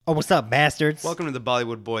Oh, what's up, bastards? Welcome to the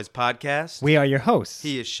Bollywood Boys podcast. We are your hosts.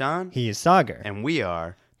 He is Sean. He is Sagar. And we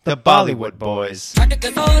are The the Bollywood Bollywood Boys.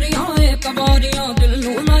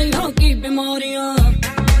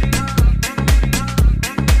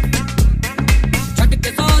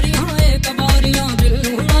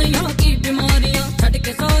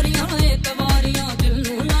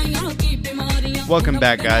 Welcome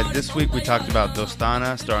back, guys. This week we talked about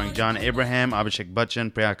Dostana, starring John Abraham, Abhishek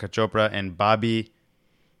Bachchan, Priyanka Chopra, and Bobby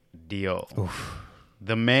Deol. Oof.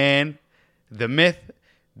 The man, the myth,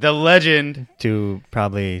 the legend. To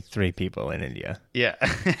probably 3 people in India. Yeah.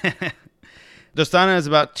 Dostana is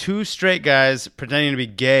about 2 straight guys pretending to be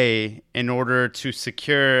gay in order to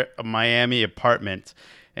secure a Miami apartment.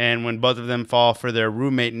 And when both of them fall for their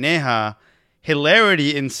roommate Neha,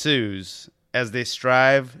 hilarity ensues as they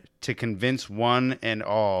strive to convince one and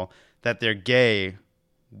all that they're gay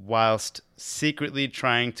whilst secretly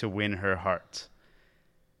trying to win her heart.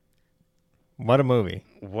 What a movie.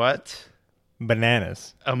 What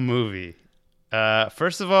Bananas. a movie.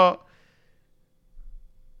 First of all,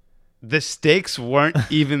 the stakes weren't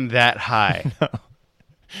even that high. No.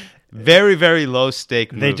 Very, very low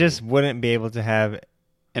stake movie. They just wouldn't be able to have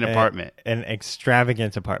an apartment. An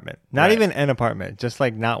extravagant apartment. Not Right. even an apartment. Just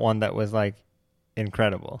like not one that was like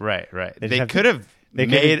incredible. Right. They They just could have they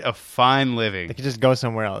could made a fine living. They could just go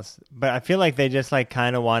somewhere else. But I feel like they just like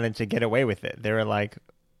kind of wanted to get away with it. They were like,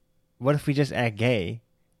 what if we just act gay?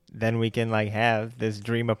 Then we can like have this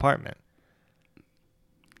dream apartment.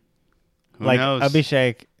 Who Like knows?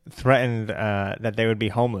 Abhishek threatened that they would be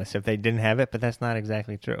homeless if they didn't have it, but that's not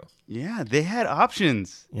exactly true. Yeah, they had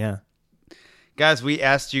options. Yeah. Guys, we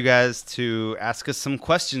asked you guys to ask us some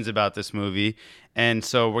questions about this movie, and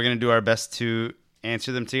so we're going to do our best to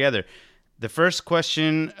answer them together. The first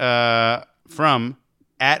question from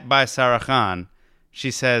 @by Sarah Khan, she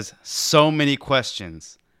says, so many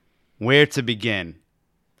questions. Where to begin?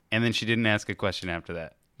 And then she didn't ask a question after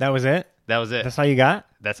that. That was it? That was it. That's all you got?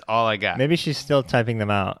 That's all I got. Maybe she's still typing them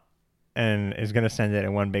out and is going to send it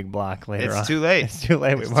in one big block later on. It's too late. It's too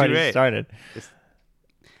late. It's We've too already late. started.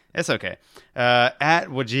 It's okay.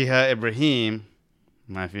 @Wajiha Ibrahim,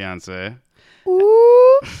 my fiance.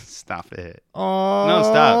 Ooh. Stop it. Oh. No,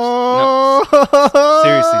 stop. No.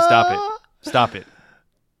 Seriously, stop it. Stop it.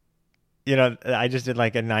 You know, I just did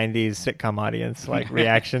like a 90s sitcom audience like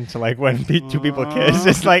reaction to like when 2 people kiss.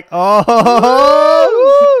 It's like,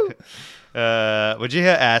 oh.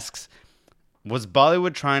 Wajiha asks, was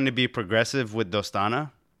Bollywood trying to be progressive with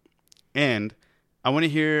Dostana? And I want to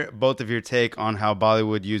hear both of your take on how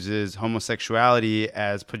Bollywood uses homosexuality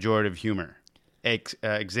as pejorative humor.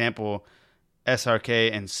 Example,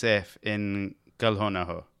 SRK and Saif in Kal Ho Na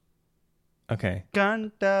Ho. Okay.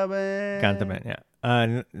 Kantaben. Kantaben, yeah.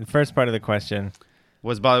 The first part of the question.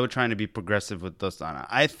 Was Bollywood trying to be progressive with Dostana?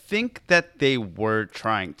 I think that they were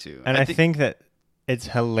trying to. And I think that it's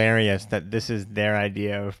hilarious that this is their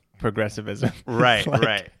idea of progressivism. Right, Like,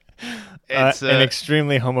 right. It's an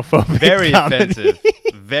extremely homophobic very comedy. offensive.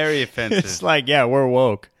 Very offensive. It's like, yeah, we're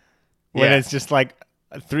woke. When Yeah. it's just like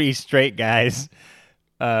 3 straight guys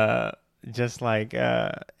just like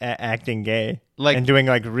acting gay. Like- and doing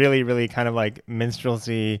like really, really kind of like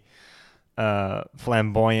minstrelsy,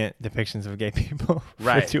 flamboyant depictions of gay people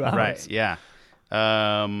right, for 2 hours. Right, yeah.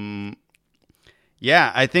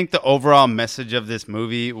 Yeah, I think the overall message of this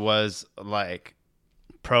movie was like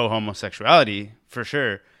pro-homosexuality for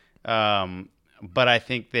sure. But I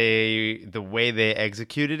think the way they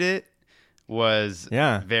executed it was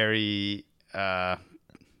very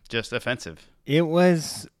just offensive. It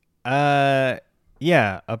was, a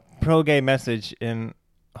pro-gay message in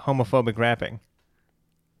homophobic rapping.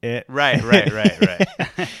 Right.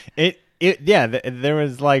 There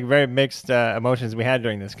was like very mixed emotions we had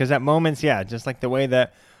during this because at moments, just like the way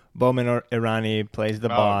that Bowman Irani plays the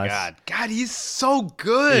boss. God, he's so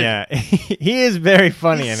good. Yeah, he is very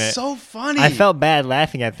funny He's in it. so funny. I felt bad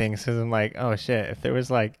laughing at things because I'm like, oh shit, if there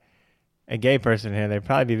was like a gay person here, they'd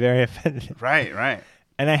probably be very offended. Right.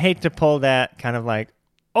 And I hate to pull that kind of like,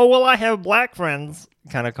 oh, well, I have black friends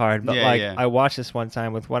kind of card. But I watched this one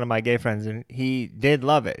time with one of my gay friends and he did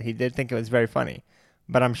love it. He did think it was very funny.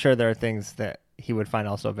 But I'm sure there are things that he would find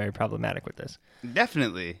also very problematic with this.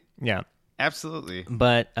 Definitely. Yeah. Absolutely.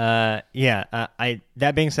 But that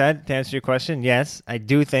being said, to answer your question, yes, I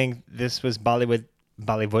do think this was Bollywood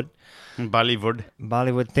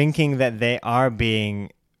thinking that they are being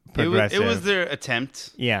progressive. It was their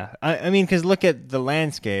attempt. Yeah. I mean, because look at the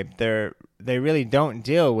landscape. They really don't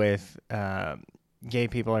deal with gay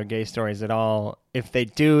people or gay stories at all. If they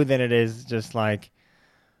do, then it is just like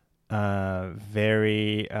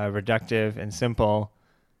very reductive and simple.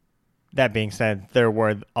 That being said, there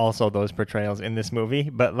were also those portrayals in this movie,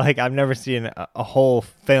 but like I've never seen a whole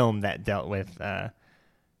film that dealt with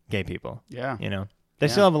gay people. Yeah. You know, they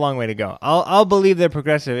still have a long way to go. I'll believe they're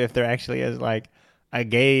progressive if there actually is like a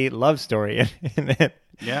gay love story in it.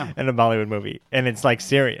 Yeah. In a Bollywood movie, and it's like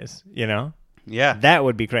serious. You know. Yeah. That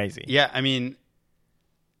would be crazy. Yeah. I mean,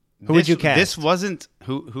 who would you cast? This wasn't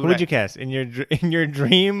who would you cast in your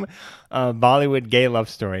dream Bollywood gay love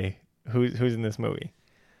story? Who's in this movie?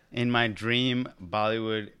 In my dream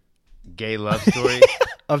Bollywood gay love story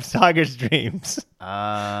of Sagar's dreams.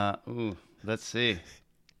 Let's see.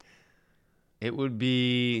 It would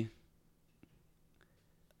be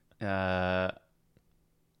Amrish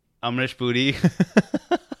Puri.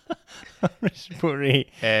 Amrish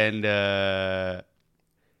Puri and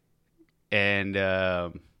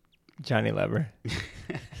Johnny Lever.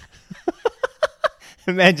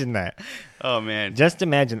 Imagine that. Oh man. Just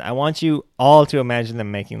imagine. I want you all to imagine them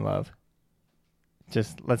making love.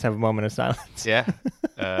 Just let's have a moment of silence. Yeah.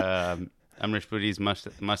 Amrish Puri's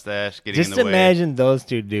mustache getting just in the way. Just imagine those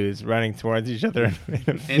two dudes running towards each other in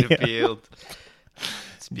a field.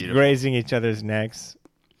 It's beautiful. Grazing each other's necks.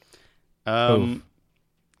 Getting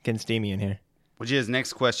steamy in here. Wajia's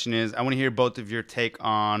next question is, I want to hear both of your take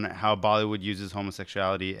on how Bollywood uses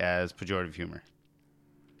homosexuality as pejorative humor.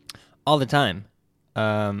 All the time.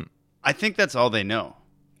 I think that's all they know.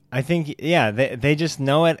 I think, yeah, they just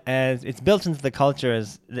know it as, it's built into the culture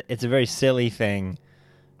as, it's a very silly thing.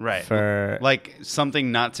 Right. For like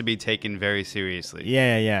something not to be taken very seriously.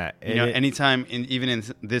 Yeah. You know, anytime, even in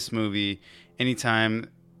this movie, anytime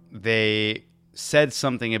they said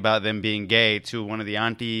something about them being gay to one of the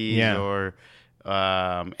aunties or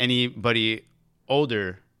anybody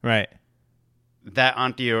older, right? That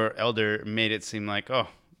auntie or elder made it seem like, oh,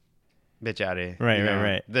 bichare.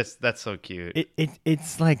 Right. That's so cute.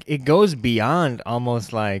 It's like it goes beyond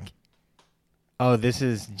almost like, oh, this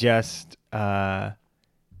is just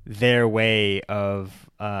their way of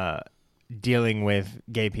dealing with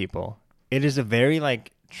gay people. It is a very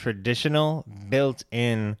like traditional,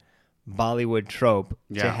 built-in Bollywood trope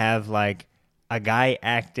to have like a guy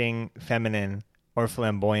acting feminine or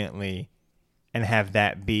flamboyantly and have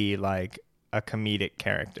that be like a comedic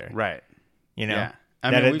character. Right. You know? Yeah.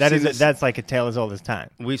 I mean, that's like a tale as old as time.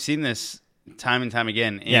 We've seen this time and time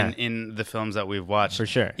again in the films that we've watched. For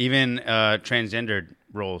sure. Even transgendered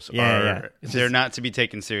roles they're not to be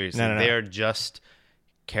taken seriously. No. They are just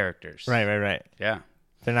characters. Right. Yeah.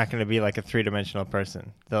 They're not going to be like a three-dimensional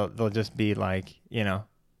person. They'll just be like, you know,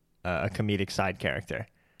 a comedic side character.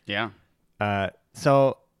 Yeah.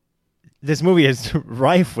 So this movie is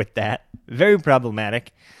rife with that. Very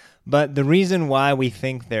problematic. But the reason why we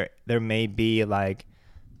think there may be like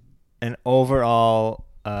an overall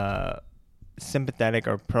sympathetic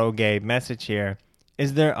or pro-gay message here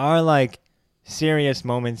is there are like serious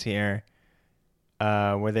moments here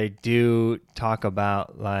where they do talk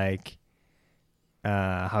about like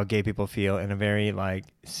how gay people feel in a very like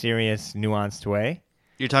serious, nuanced way.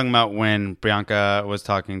 You're talking about when Priyanka was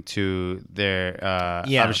talking to their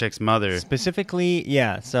Abhishek's mother. Specifically,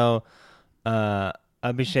 yeah. So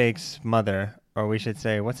Abhishek's mother, or we should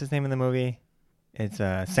say, what's his name in the movie? It's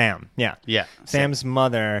Sam. Yeah. Sam's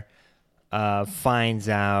mother finds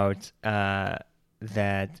out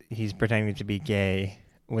that he's pretending to be gay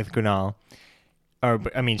with Kunal.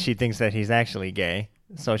 She thinks that he's actually gay.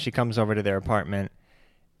 So she comes over to their apartment,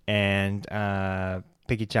 and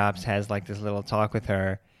Picky Chops has like this little talk with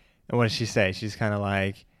her. And what does she say? She's kind of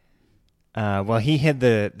like, well, he hid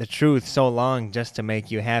the truth so long just to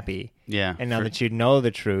make you happy. Yeah. And now that you know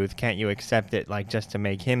the truth, can't you accept it like just to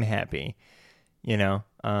make him happy? You know,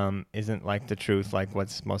 isn't like the truth like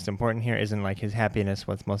what's most important here? Isn't like his happiness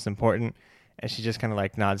what's most important? And she just kind of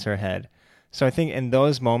like nods her head. So I think in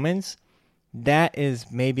those moments, that is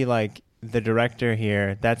maybe like the director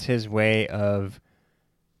here, that's his way of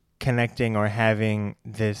connecting or having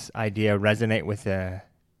this idea resonate with an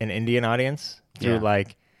Indian audience through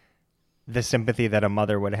like the sympathy that a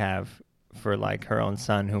mother would have for like her own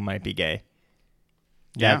son who might be gay.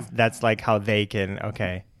 That's like how they can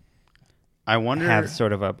I wonder have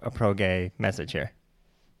sort of a pro-gay message here.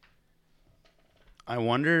 I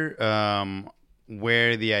wonder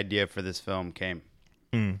where the idea for this film came.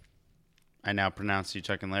 I now pronounce you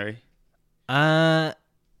Chuck and Larry. I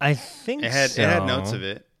think it had so. It had notes of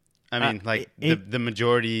it. I mean, like the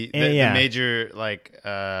majority, the major like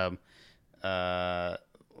plot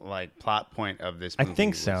point of this movie. I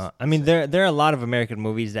think so. I mean, there are a lot of American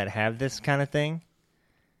movies that have this kind of thing.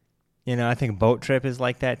 You know, I think Boat Trip is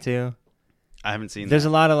like that too. I haven't seen. There's a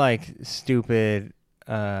lot of like stupid,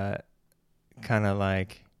 kind of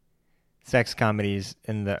like sex comedies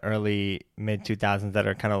in the early mid 2000s that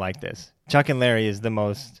are kind of like this. Chuck and Larry is the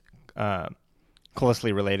most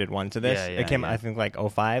closely related one to this. It came, I think, like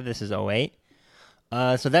 05. This is 08.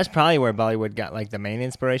 So that's probably where Bollywood got like the main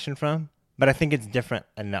inspiration from. But I think it's different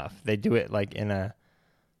enough. They do it like in a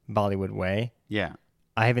Bollywood way. Yeah.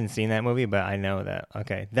 I haven't seen that movie, but I know that.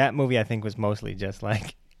 Okay, that movie I think was mostly just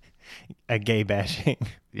like a gay bashing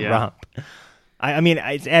romp. I mean,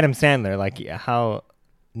 it's Adam Sandler. Like, how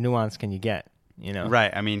nuanced can you get? You know,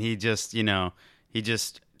 right? I mean, he just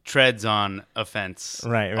treads on offense.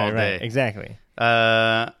 Right. all day. Exactly.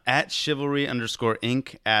 At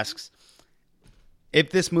chivalry_inc asks, if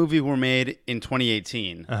this movie were made in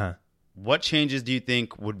 2018, what changes do you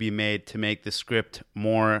think would be made to make the script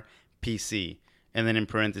more PC? And then in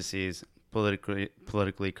parentheses,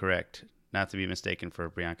 politically correct, not to be mistaken for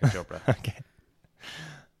Priyanka Chopra. Okay.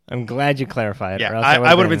 I'm glad you clarified. Yeah,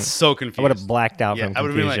 I would have been so confused. I would have blacked out from confusion. I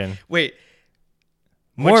would have been like, wait,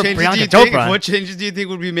 more Priyanka Chopra? What changes do you think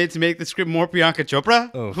would be made to make the script more Priyanka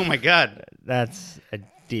Chopra? Oof. Oh my God. That's a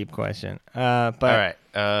deep question. But all right.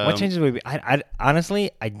 What changes would be? I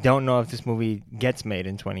honestly, I don't know if this movie gets made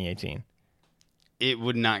in 2018. It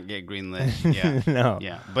would not get greenlit. Yeah. No.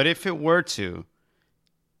 Yeah. But if it were to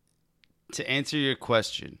answer your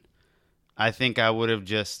question, I think I would have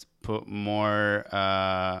just put more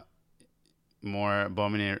Boman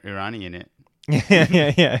Irani in it.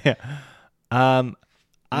 Yeah. No,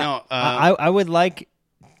 I would like.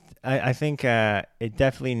 I think it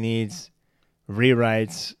definitely needs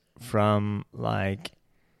rewrites from like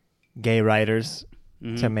gay writers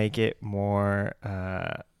to make it more,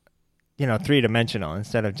 3-dimensional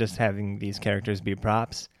instead of just having these characters be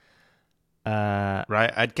props.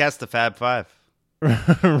 Right, I'd cast the Fab Five.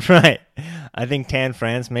 Right, I think Tan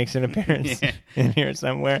France makes an appearance in here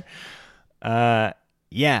somewhere. I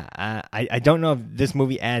don't know if this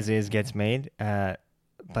movie as is gets made,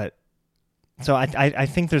 but so I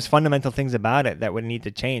think there's fundamental things about it that would need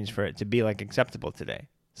to change for it to be like acceptable today.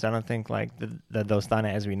 So I don't think like the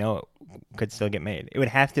Dostana as we know it could still get made. It would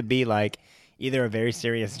have to be like either a very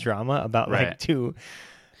serious drama about like two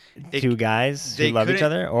guys who love each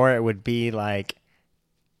other, or it would be like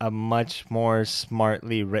a much more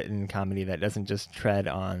smartly written comedy that doesn't just tread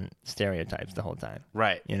on stereotypes the whole time.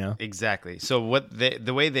 Right. You know? Exactly. So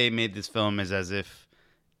the way they made this film is as if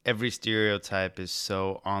every stereotype is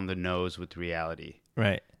so on the nose with reality.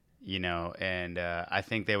 Right. You know, and I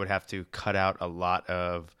think they would have to cut out a lot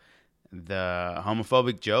of the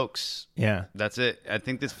homophobic jokes. Yeah. That's it. I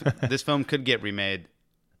think this film could get remade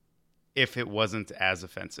if it wasn't as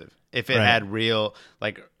offensive. If it had real,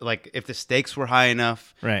 like if the stakes were high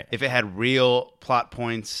enough, right? If it had real plot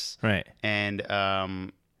points, right? And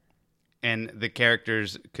the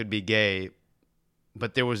characters could be gay,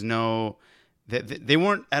 but there was no, they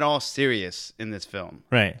weren't at all serious in this film,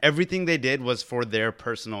 right? Everything they did was for their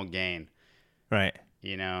personal gain, right?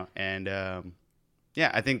 You know, and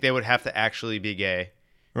I think they would have to actually be gay,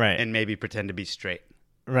 right? And maybe pretend to be straight.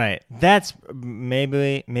 Right. That's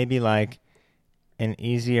maybe like an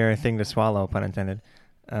easier thing to swallow, pun intended,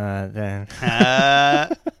 than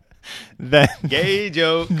gay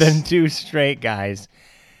jokes. Than two straight guys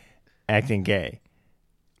acting gay.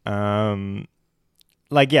 There's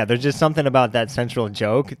just something about that central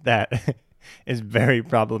joke that is very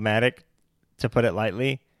problematic, to put it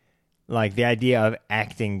lightly. Like the idea of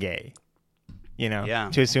acting gay,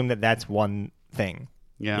 to assume that that's one thing,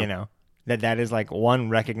 that is like one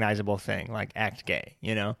recognizable thing, like act gay,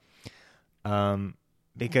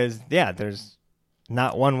 because there's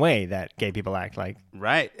not one way that gay people act. Like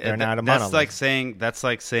they're not a monolith. That's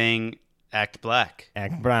like saying act black,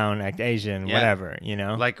 act brown, act Asian, whatever,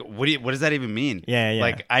 Like what does that even mean? Yeah.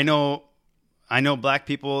 Like I know black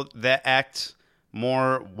people that act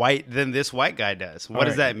more white than this white guy does. What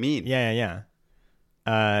does that mean? Yeah.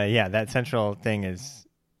 That central thing is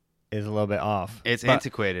a little bit off. It's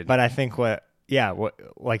antiquated. But I think what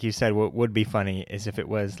like you said, what would be funny is if it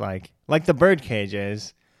was like the Birdcage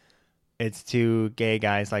is, it's two gay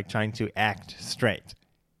guys like trying to act straight,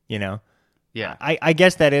 Yeah. I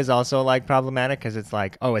guess that is also like problematic because it's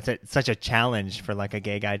like, it's such a challenge for like a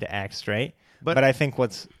gay guy to act straight. But I think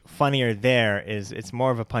what's funnier there is it's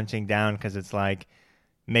more of a punching down because it's like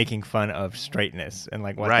making fun of straightness and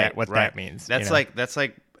like what that means. That's like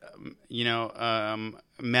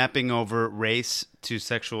mapping over race to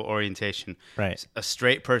sexual orientation. Right. A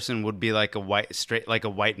straight person would be like a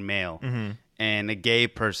white male, and a gay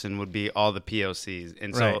person would be all the POCs.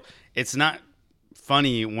 And so it's not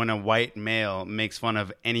funny when a white male makes fun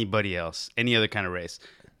of anybody else, any other kind of race.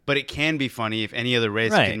 But it can be funny if any other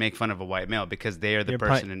race can make fun of a white male because they are the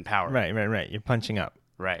person in power. Right. You're punching up.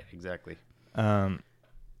 Right, exactly.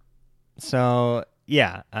 So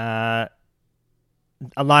yeah, a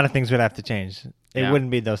lot of things would have to change. It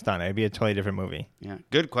wouldn't be Dostana. It'd be a totally different movie. Yeah,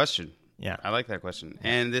 good question. Yeah, I like that question.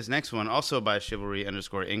 Yeah. And this next one, also by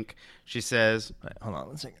Chivalry_Inc. She says, right, "Hold on,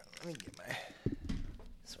 one second. Let me get my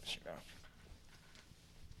sweatshirt off.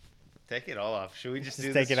 Take it all off. Should we just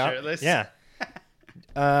do take this it shirtless? Yeah."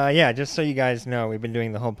 Yeah, just so you guys know, we've been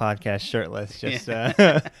doing the whole podcast shirtless, just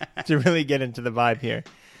to really get into the vibe here.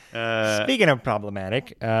 Speaking of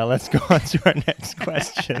problematic, let's go on to our next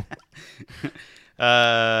question.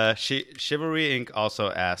 Chivalry Inc.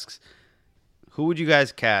 also asks, who would you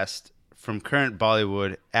guys cast from current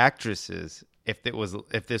Bollywood actresses if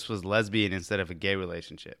this was lesbian instead of a gay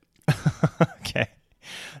relationship? Okay,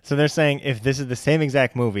 so they're saying if this is the same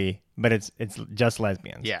exact movie, but it's just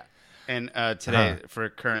lesbians. Yeah. And today, for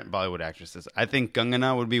current Bollywood actresses, I think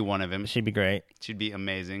Kangana would be one of them. She'd be great. She'd be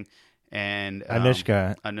amazing. And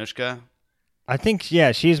Anushka. I think,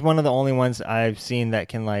 she's one of the only ones I've seen that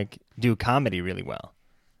can, like, do comedy really well.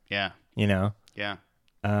 Yeah. You know? Yeah.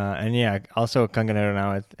 And, also Kangana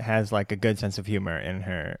Ranaut has, like, a good sense of humor in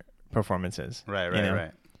her performances.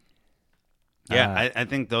 Right. Yeah, I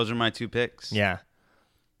think those are my two picks. Yeah.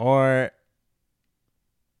 Or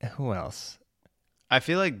who else? I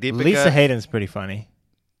feel like Deepika... Lisa Hayden's pretty funny.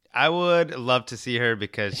 I would love to see her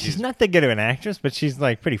because she's not that good of an actress, but she's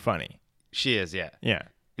like pretty funny. She is, yeah. Yeah.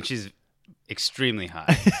 And she's extremely hot.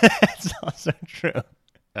 That's also true.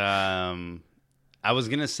 I was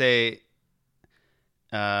going to say,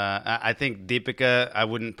 I think Deepika, I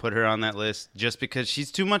wouldn't put her on that list just because she's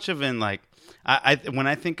too much of an, like, when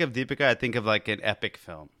I think of Deepika, I think of like an epic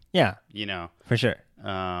film. Yeah. You know? For sure.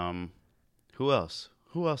 Who else?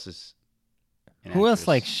 Who else is... Who else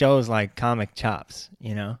like shows like comic chops,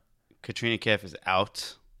 you know? Katrina Kaif is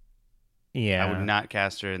out. Yeah. I would not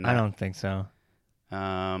cast her in that. I don't think so.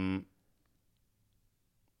 I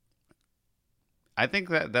think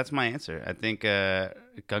that's my answer. I think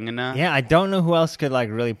Kangana. Yeah, I don't know who else could like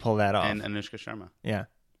really pull that off. And Anushka Sharma. Yeah.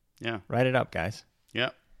 Yeah. Write it up, guys.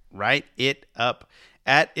 Yep. Write it up.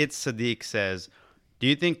 It's Sadiq says, do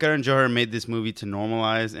you think Karan Johar made this movie to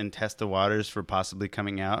normalize and test the waters for possibly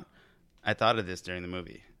coming out? I thought of this during the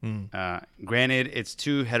movie. Granted, it's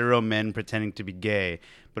two hetero men pretending to be gay,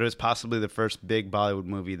 but it was possibly the first big Bollywood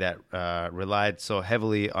movie that relied so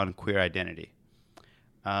heavily on queer identity.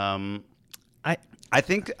 I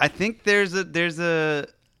think there's a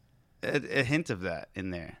hint of that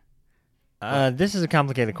in there. This is a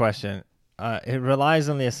complicated question. It relies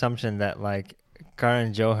on the assumption that like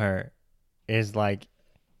Karan Johar is like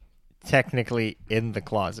technically in the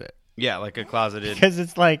closet. Yeah, like a closeted. Because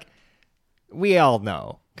it's like, we all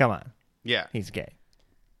know. Come on. Yeah. He's gay.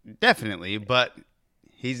 Definitely, but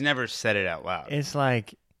he's never said it out loud. It's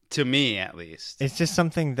like... To me, at least. It's just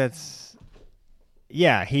something that's...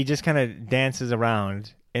 Yeah, he just kind of dances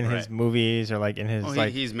around in his movies or like in his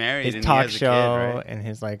he's married his and talk he has show a kid, right? and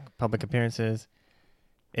his like public appearances.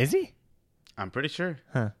 Is he? I'm pretty sure.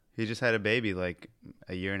 Huh. He just had a baby like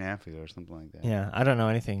a year and a half ago or something like that. Yeah, I don't know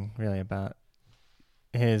anything really about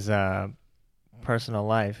his personal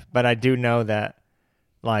life, but I do know that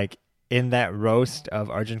like in that roast of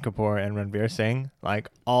Arjun Kapoor and Ranveer Singh, like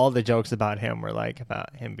all the jokes about him were like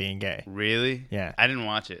about him being gay. Really? Yeah. I didn't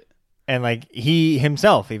watch it. And like he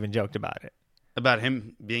himself even joked about it. About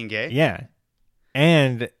him being gay? Yeah.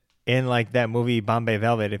 And in like that movie Bombay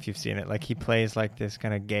Velvet, if you've seen it, like he plays like this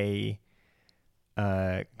kind of gay,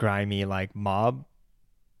 grimy like mob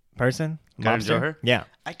person. Karan Johar? Yeah.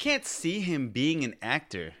 I can't see him being an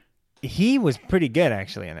actor. He was pretty good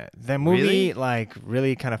actually in it. The movie Really? like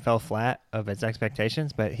really kind of fell flat of its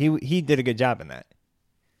expectations, but he did a good job in that.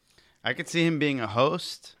 I could see him being a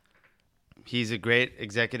host. He's a great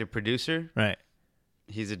executive producer. Right.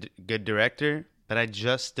 He's a good director, but I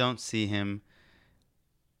just don't see him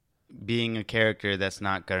being a character that's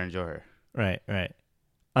not Karan Johar. Right.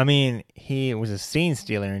 I mean, he was a scene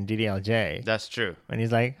stealer in DDLJ. That's true. When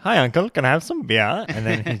he's like, "Hi, uncle, can I have some beer?" And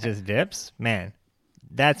then he just dips. Man,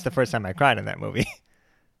 that's the first time I cried in that movie.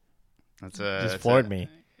 Just floored me.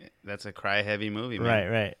 That's a cry-heavy movie,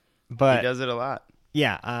 man. Right. But he does it a lot.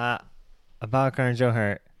 Yeah. About Karan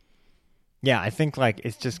Johar, yeah, I think like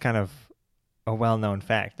it's just kind of a well-known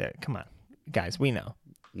fact that, come on, guys, we know.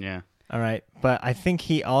 Yeah. All right. But I think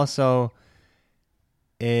he also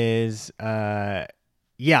is, I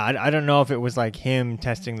don't know if it was like him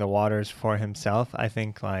testing the waters for himself. I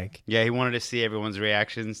think like... Yeah, he wanted to see everyone's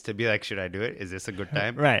reactions to be like, should I do it? Is this a good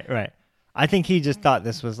time? Right. I think he just thought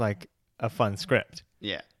this was like a fun script.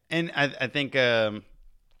 Yeah. And I think there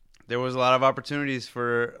was a lot of opportunities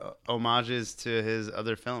for homages to his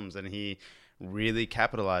other films, and he really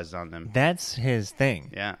capitalized on them. That's his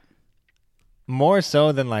thing. Yeah. More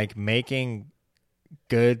so than like making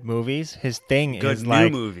good movies, his thing Good is new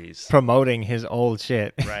like movies. promoting his old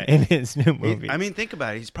shit Right. in his new movies. I mean, think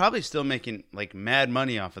about it. He's probably still making like mad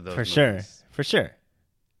money off of those for movies. sure.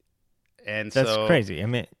 And That's so crazy. I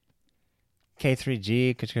mean,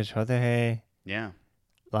 K3G, Kuch Kuch Hote Hai, yeah.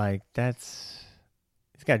 like he's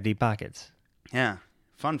got deep pockets. Yeah.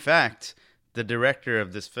 Fun fact, the director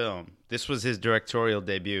of this film, this was his directorial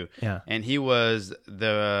debut. Yeah. And he was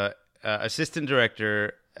the assistant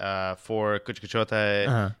director for Kuch Kuch Hote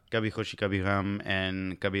Hai, Kabhi Khushi Kabhi Gham,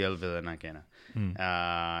 and Kabhi Alvida Na Kehna.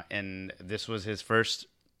 And this was his first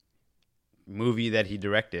movie that he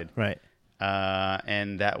directed. Right.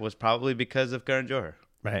 And that was probably because of Karan Johar.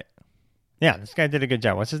 Right. Yeah, this guy did a good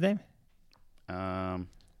job. What's his name? Let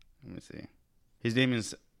me see. His name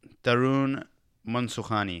is Tarun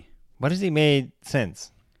Mansukhani. What has he made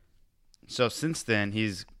since? So since then,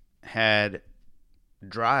 he's had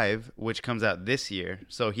Drive, which comes out this year.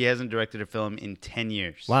 So he hasn't directed a film in 10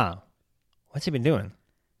 years. Wow. What's he been doing?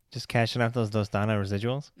 Just cashing out those Dostana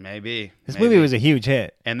residuals? Maybe. This movie was a huge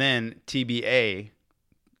hit. And then TBA,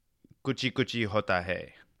 Kuchi Kuchi Hota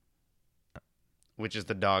Hai, which is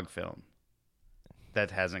the dog film that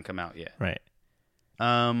hasn't come out yet. Right.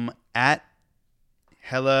 At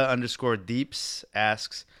Hella_Deeps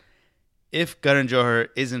asks, if Karan Johar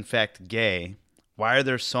is in fact gay, why are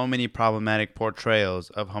there so many problematic portrayals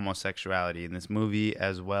of homosexuality in this movie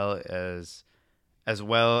as well as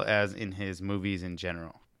in his movies in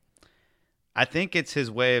general? I think it's his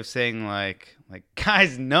way of saying like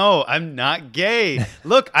guys, no, I'm not gay.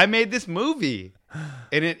 Look, I made this movie,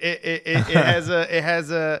 and it has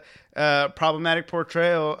a problematic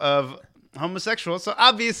portrayal of homosexuals. So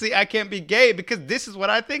obviously, I can't be gay because this is what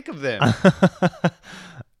I think of them.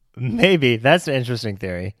 Maybe that's an interesting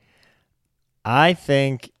theory. I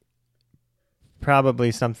think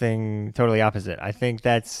probably something totally opposite. I think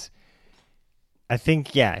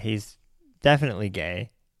yeah, he's definitely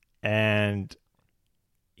gay. And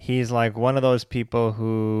he's like one of those people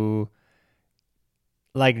who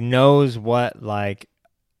like knows what like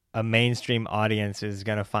a mainstream audience is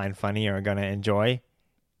going to find funny or going to enjoy.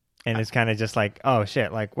 And it's kind of just like, oh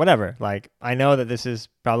shit, like whatever. Like I know that this is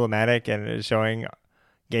problematic and is showing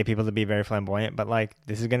gay people to be very flamboyant, but like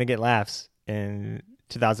this is going to get laughs in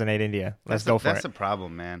 2008 India. Let's go for it. That's a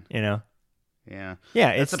problem, man. You know? Yeah.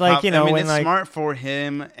 Yeah, it's like, you know, I mean, when it's like smart for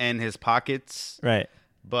him and his pockets. Right.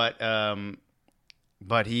 But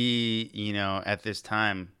he, you know, at this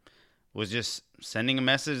time was just sending a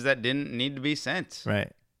message that didn't need to be sent.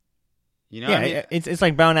 Right. You know, yeah, I mean, it's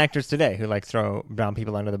like brown actors today who like throw brown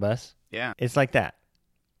people under the bus. Yeah. It's like that.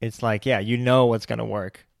 It's like, yeah, you know what's going to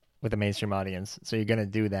work with a mainstream audience. So you're going to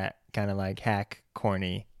do that kind of like hack,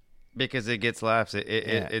 corny. Because it gets laughs.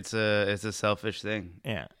 It's a selfish thing.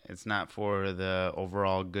 Yeah. It's not for the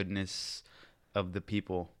overall goodness of the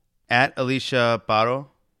people. At Alicia Paro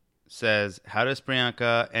says, how does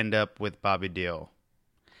Priyanka end up with Bobby Deol?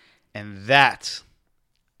 And that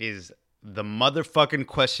is the motherfucking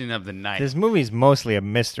question of the night. This movie's mostly a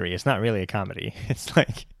mystery. It's not really a comedy. It's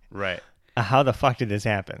like, right. How the fuck did this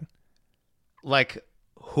happen? Like,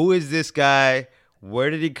 who is this guy? Where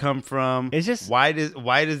did he come from? It's just why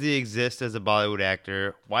does he exist as a Bollywood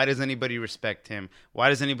actor? Why does anybody respect him? Why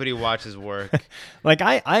does anybody watch his work? Like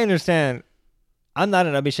I understand. I'm not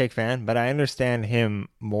an Abhishek fan, but I understand him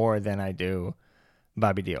more than I do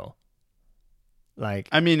Bobby Deol. Like,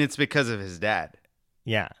 I mean, it's because of his dad.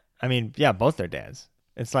 Yeah, I mean, yeah, both their dads.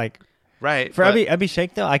 It's like, right. For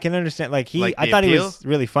Abhishek though, I can understand. Like I thought he was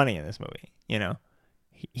really funny in this movie. You know,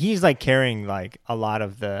 he's like carrying like a lot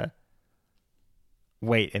of the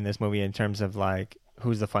weight in this movie in terms of like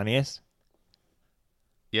who's the funniest.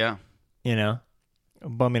 Yeah. You know,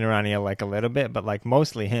 Bomin Irania like a little bit, but like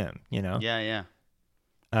mostly him. You know. Yeah.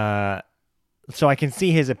 So I can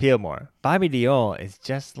see his appeal more. Bobby Deol is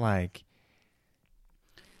just like.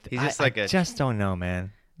 He's just I just don't know,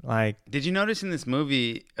 man. Like, did you notice in this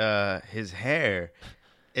movie, his hair?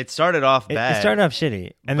 It started off bad. It started off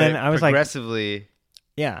shitty, and then I was progressively.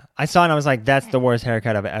 Yeah, I saw it and I was like, that's the worst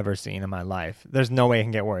haircut I've ever seen in my life. There's no way it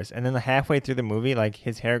can get worse. And then halfway through the movie, like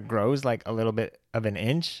his hair grows like a little bit of an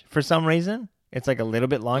inch for some reason. It's like a little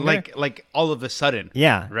bit longer. Like all of a sudden.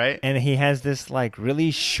 Yeah. Right? And he has this like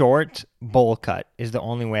really short bowl cut is the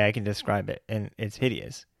only way I can describe it. And it's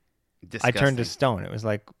hideous. Disgusting. I turned to stone. It was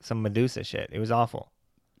like some Medusa shit. It was awful.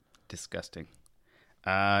 Disgusting.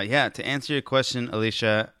 Yeah, to answer your question,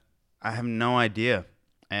 Alicia, I have no idea.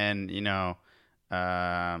 And, you know,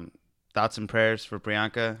 thoughts and prayers for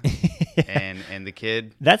Priyanka and the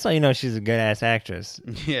kid. That's why you know she's a good ass actress.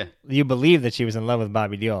 Yeah, you believe that she was in love with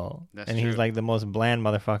Bobby Deol, and true. He's like the most bland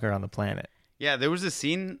motherfucker on the planet. Yeah, there was a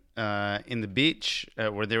scene in the beach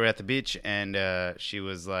where they were at the beach, and she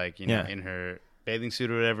was like, in her bathing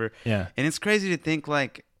suit or whatever. Yeah, and it's crazy to think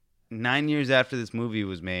like 9 years after this movie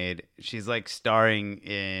was made, she's like starring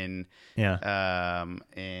in Quantico,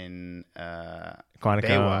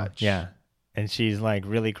 Baywatch. Yeah, and she's like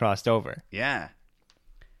really crossed over. Yeah,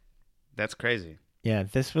 that's crazy. Yeah,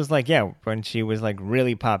 this was like when she was like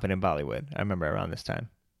really popping in Bollywood. I remember around this time.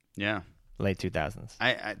 Yeah. Late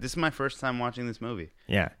 2000s. This is my first time watching this movie.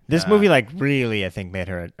 Yeah. This movie like really I think made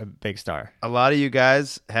her a big star. A lot of you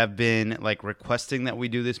guys have been like requesting that we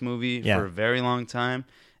do this movie for a very long time,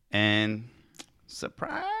 and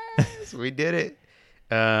surprise, we did it.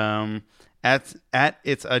 At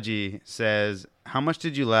It's Aji says, how much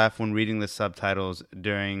did you laugh when reading the subtitles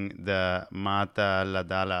during the Mata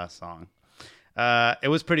Ladala song? It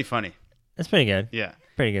was pretty funny. It's pretty good. Yeah.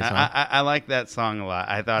 Pretty good song. I like that song a lot.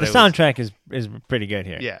 I thought the soundtrack is pretty good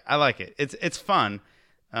here. Yeah, I like it. It's fun.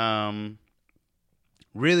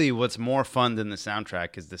 Really, what's more fun than the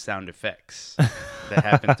soundtrack is the sound effects that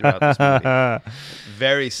happen throughout this movie.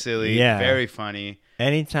 Very silly, very funny.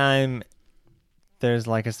 Anytime there's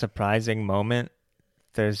like a surprising moment,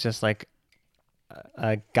 there's just like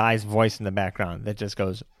a guy's voice in the background that just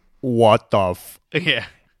goes, "What the f?" Yeah.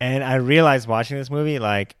 And I realized watching this movie,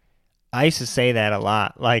 like, I used to say that a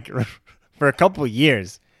lot. Like, for a couple of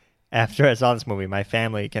years after I saw this movie, my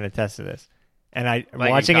family can attest to this. And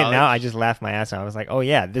watching it now, I just laughed my ass off. I was like, oh,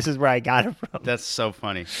 yeah, this is where I got it from. That's so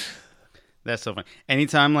funny. That's so funny.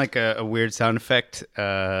 Anytime, like, a weird sound effect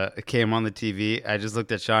came on the TV, I just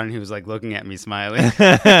looked at Sean, and he was, like, looking at me smiling.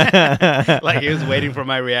 Like, he was waiting for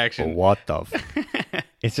my reaction. What the f?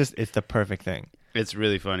 It's the perfect thing. It's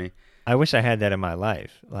really funny. I wish I had that in my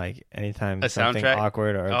life. Like anytime something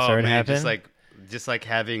awkward or absurd happens, just like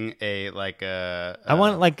having a I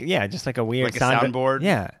want just like a weird like a soundboard,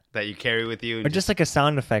 yeah, that you carry with you, or just like a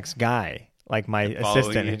sound effects guy, like my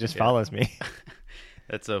assistant who just follows me.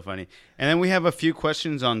 That's so funny. And then we have a few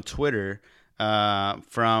questions on Twitter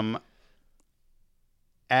from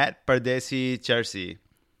 @Pardesi Charsi.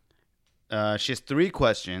 She has 3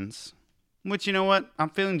 questions, which, you know what, I'm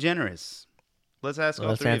feeling generous. Let's ask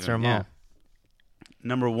all 3 answer of them. them all.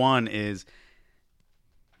 Number 1 is,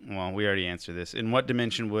 well, we already answered this. In what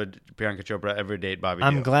dimension would Priyanka Chopra ever date Bobby Deol?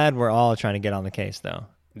 I'm glad we're all trying to get on the case, though.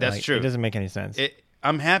 That's true. It doesn't make any sense.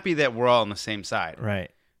 I'm happy that we're all on the same side. Right.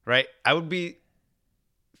 Right? I would be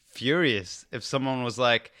furious if someone was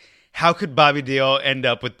like, how could Bobby Deol end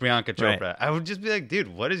up with Priyanka Chopra? Right. I would just be like, dude,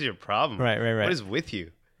 what is your problem? Right. What is with you?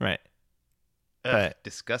 Right. Ugh, but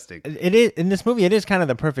disgusting. It is in this movie. It is kind of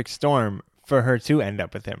the perfect storm for her to end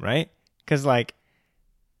up with him, right? Because like,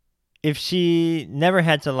 if she never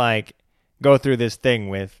had to like go through this thing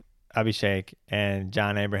with Abhishek and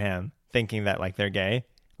John Abraham, thinking that like they're gay,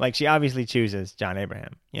 like she obviously chooses John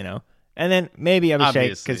Abraham, you know, and then maybe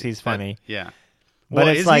Abhishek because he's funny. Yeah. But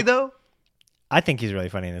well, is he though? I think he's really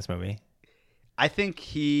funny in this movie. I think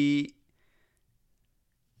he's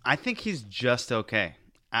just okay.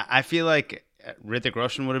 I feel like Hrithik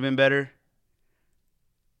Roshan would have been better.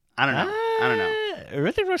 I don't know.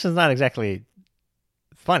 Hrithik Roshan's not exactly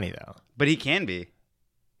funny though, but he can be.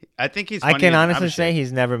 I think he's funny. I can honestly say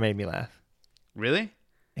he's never made me laugh. Really?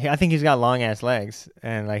 I think he's got long ass legs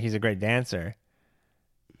and like he's a great dancer.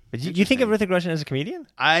 But you think of Hrithik Roshan as a comedian?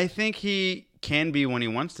 I think he can be when he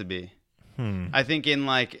wants to be. I think in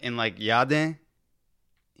Yadein,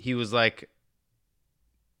 he was like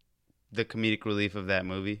the comedic relief of that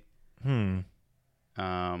movie.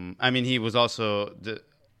 I mean, he was also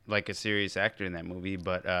like a serious actor in that movie,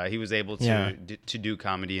 but he was able to do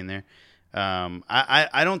comedy in there.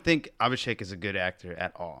 I don't think Abhishek is a good actor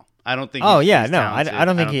at all. I don't think. I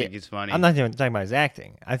don't think he's funny. I'm not even talking about his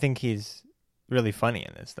acting. I think he's really funny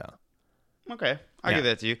in this, though. Okay, I'll give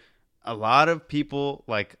that to you. A lot of people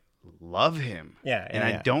like love him. And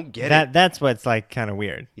I don't get it. That's what's like kind of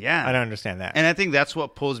weird. Yeah, I don't understand that. And I think that's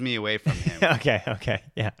what pulls me away from him. Okay,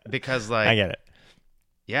 yeah. Because like I get it.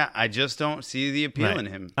 Yeah, I just don't see the appeal in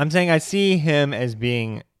him. I'm saying I see him as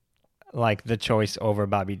being like the choice over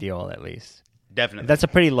Bobby Deol, at least. Definitely. That's a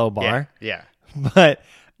pretty low bar. Yeah. But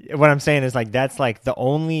what I'm saying is like that's like the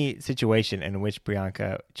only situation in which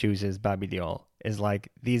Priyanka chooses Bobby Deol is like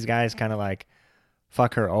these guys kind of like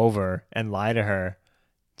fuck her over and lie to her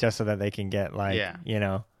just so that they can get like you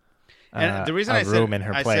know and the reason I said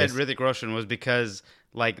Hrithik Roshan was because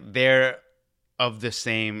like they're of the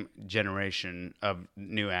same generation of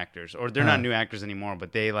new actors, or they're not new actors anymore,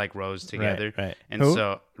 but they like rose together. Right. And Who?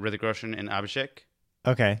 so Hrithik Roshan and Abhishek.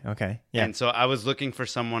 Okay. Yeah. And so I was looking for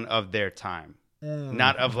someone of their time,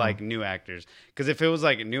 not of like new actors. Because if it was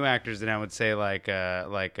like new actors, then I would say like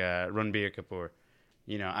Ranbir Kapoor.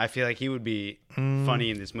 You know, I feel like he would be funny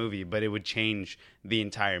in this movie, but it would change the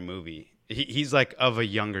entire movie. He's like of a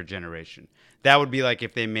younger generation. That would be like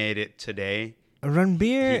if they made it today.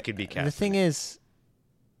 Ranbir, He could be cast the thing is,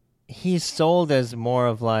 he's sold as more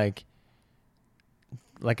of like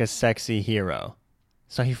a sexy hero.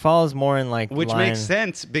 So he falls more in like Which line, makes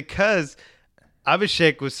sense because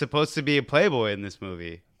Abhishek was supposed to be a playboy in this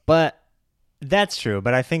movie. But that's true.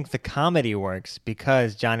 But I think the comedy works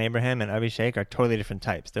because John Abraham and Abhishek are totally different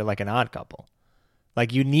types. They're like an odd couple.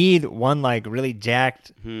 Like you need one like really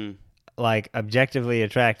jacked, like objectively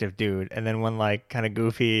attractive dude, and then one like kind of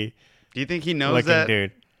goofy. Do you think he knows that?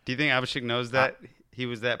 Dude. Do you think Abhishek knows that he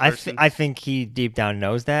was that person? I think he deep down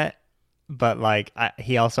knows that. But like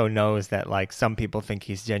he also knows that like some people think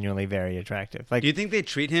he's genuinely very attractive. Like, do you think they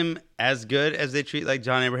treat him as good as they treat like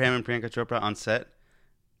John Abraham and Priyanka Chopra on set?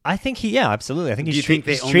 I think absolutely. I think he's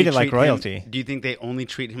he's treated like royalty. Do you think they only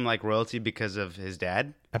treat him like royalty because of his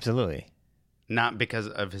dad? Absolutely. Not because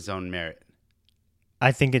of his own merit.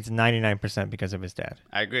 I think it's 99% because of his dad.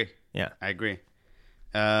 I agree. Yeah. I agree.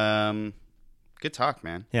 Good talk,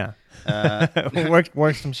 man. Yeah.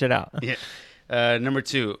 Work some shit out. Yeah. Number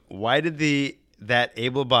 2, why did that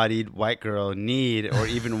able-bodied white girl need or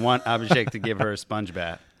even want Abhishek to give her a sponge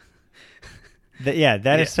bath?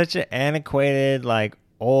 That is such an antiquated, like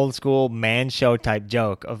old school man show type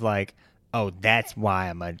joke of like, oh, that's why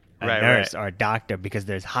I'm a nurse or a doctor, because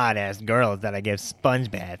there's hot ass girls that I give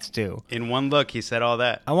sponge baths to. In one look, he said all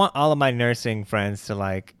that. I want all of my nursing friends to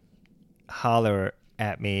like holler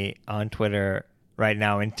at me on Twitter right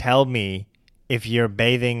now and tell me if you're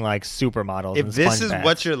bathing like supermodels. If this is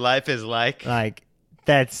what your life is like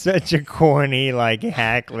that's such a corny, like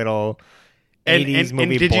hack little 80s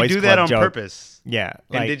movie. And did boys you do that club on joke. purpose? Yeah.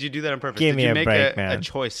 And did you do that on purpose? Give did me you a make break, man. a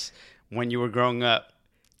choice when you were growing up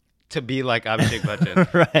to be like Abhishek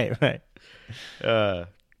Bachchan? Right.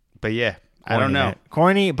 But yeah, corny, I don't know. Man.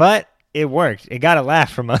 Corny, but it worked. It got a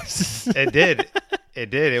laugh from us. It did. It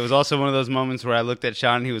did. It was also one of those moments where I looked at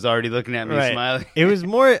Sean and he was already looking at me smiling. It was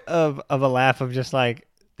more of a laugh of just like,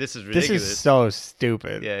 this is ridiculous. This is so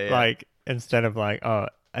stupid. Yeah. Like, instead of like, oh,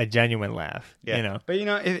 a genuine laugh. Yeah. You know? But you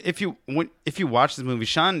know, if you watch this movie,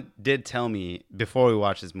 Sean did tell me before we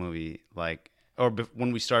watched this movie,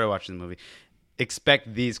 when we started watching the movie,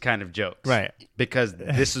 expect these kind of jokes. Right. Because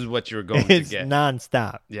this is what you're going to get. It's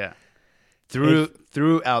nonstop. Yeah.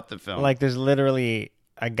 Throughout the film. Like, there's literally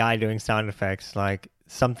a guy doing sound effects, like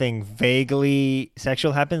something vaguely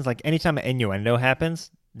sexual happens. Like anytime an innuendo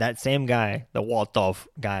happens, that same guy, the Waltov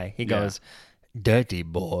guy, he goes, "Dirty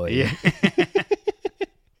boy." Yeah.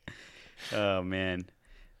 Oh man.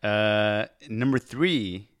 Number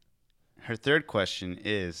 3, her third question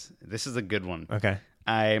is, this is a good one. Okay.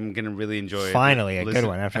 I'm gonna really enjoy. Finally, a good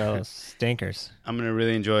one after all those stinkers. I'm gonna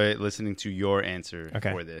really enjoy listening to your answer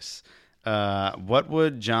for this. What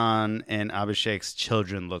would John and Abhishek's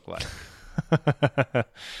children look like?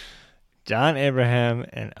 John Abraham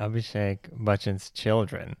and Abhishek Bachchan's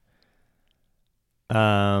children.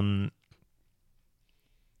 That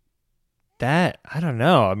I don't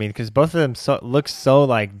know. I mean, because both of them look so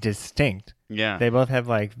like distinct. Yeah, they both have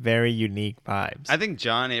like very unique vibes. I think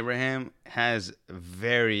John Abraham has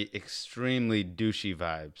very extremely douchey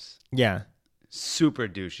vibes. Yeah, super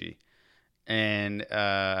douchey. And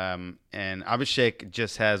Abhishek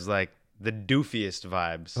just has like the doofiest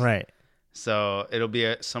vibes. Right. So it'll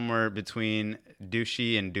be somewhere between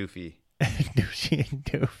douchey and doofy. Douchey and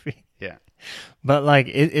doofy. Yeah. But like,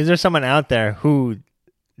 is there someone out there who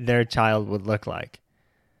their child would look like?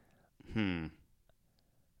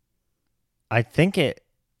 I think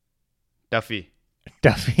Duffy,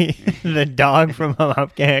 the dog from Hum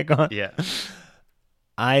Aapke Hain Kaun. Yeah.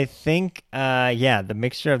 I think, the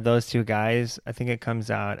mixture of those two guys, I think it comes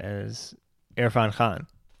out as Irfan Khan.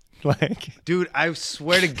 Like, dude, I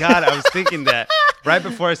swear to God, I was thinking that right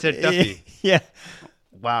before I said Duffy. Yeah.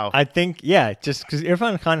 Wow. I think, just because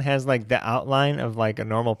Irfan Khan has like the outline of like a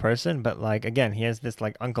normal person, but like, again, he has this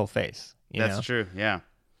like uncle face. That's true. Yeah.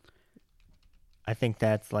 I think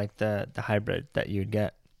that's like the hybrid that you'd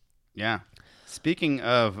get. Yeah. Speaking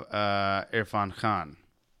of Irfan Khan,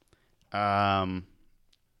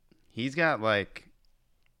 he's got like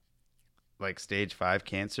stage 5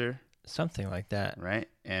 cancer. Something like that. Right?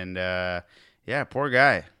 And poor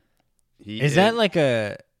guy. Is that like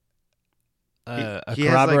a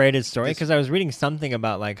corroborated story? Because I was reading something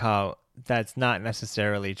about like how that's not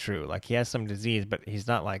necessarily true. Like, he has some disease, but he's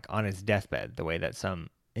not like on his deathbed the way that some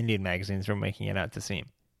Indian magazines were making it out to seem.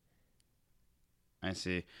 I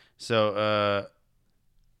see. So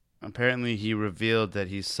apparently he revealed that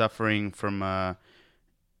he's suffering from a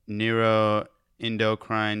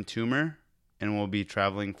neuroendocrine tumor and will be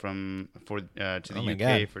traveling to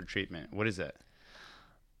the UK for treatment. What is that?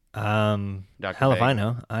 Hell if I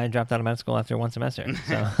know. I dropped out of med school after one semester.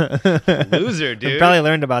 So. Loser, dude. I probably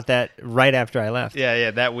learned about that right after I left.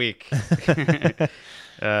 Yeah, that week.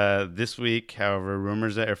 This week, however,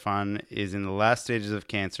 rumors that Irfan is in the last stages of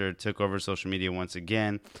cancer took over social media once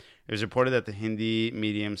again. It was reported that the Hindi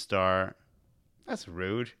medium star... That's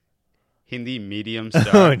rude. Hindi medium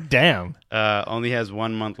star. Oh, damn. Only has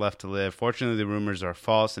 1 month left to live. Fortunately, the rumors are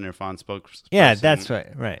false, and Irfan's spokesperson yeah, that's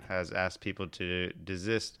right. has asked people to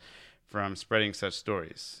desist from spreading such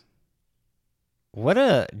stories. What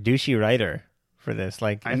a douchey writer for this.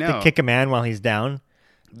 Like, I know. to kick a man while he's down.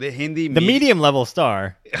 The medium level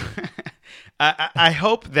star. I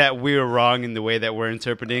hope that we're wrong in the way that we're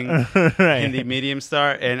interpreting right. Hindi medium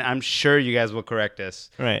star, and I'm sure you guys will correct us.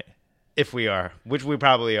 Right. If we are, which we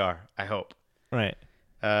probably are, I hope. Right.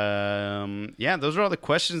 Yeah, those are all the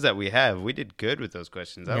questions that we have. We did good with those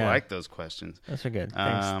questions. I like those questions. Those are good.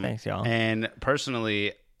 Thanks, y'all. And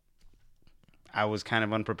personally, I was kind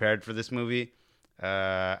of unprepared for this movie.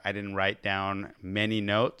 I didn't write down many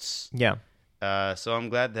notes. Yeah. So I'm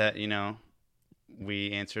glad that,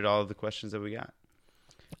 we answered all of the questions that we got.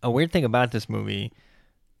 A weird thing about this movie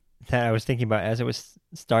that I was thinking about as it was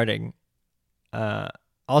starting,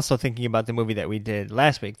 also thinking about the movie that we did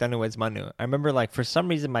last week, Thannu Weds Mannu. I remember, like, for some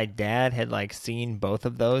reason my dad had, like, seen both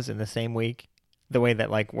of those in the same week, the way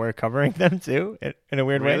that, like, we're covering them too, in a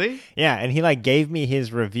weird way. Really? Yeah, and he, like, gave me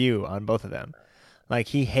his review on both of them. Like,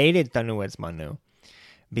 he hated Thannu Weds Mannu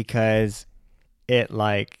because it,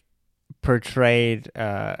 like, portrayed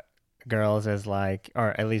girls as, like,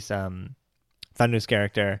 or at least Thannu's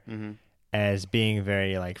character as being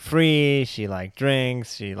very, like, free. She, like,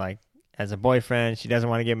 drinks. She, like, has a boyfriend. She doesn't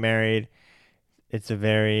want to get married. It's a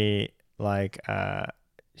very, like,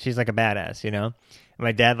 she's like a badass, And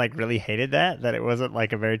my dad, like, really hated that it wasn't,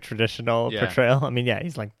 like, a very traditional portrayal. I mean, yeah,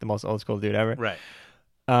 he's, like, the most old school dude ever. Right.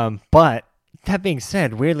 But that being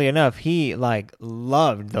said, weirdly enough, he, like,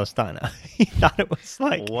 loved Dostana. He thought it was,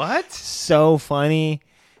 like, what? So funny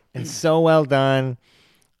and so well done.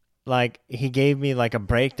 Like, he gave me, like, a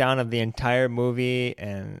breakdown of the entire movie,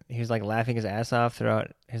 and he was, like, laughing his ass off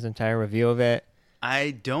throughout his entire review of it.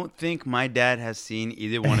 I don't think my dad has seen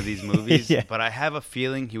either one of these movies, but I have a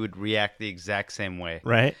feeling he would react the exact same way.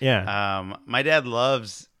 Right? Yeah. My dad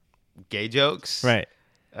loves gay jokes. Right.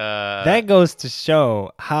 That goes to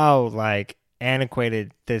show how, like,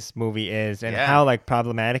 antiquated this movie is and how, like,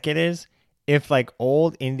 problematic it is. If, like,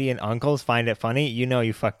 old Indian uncles find it funny,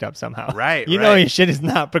 you fucked up somehow. Right, You know your shit is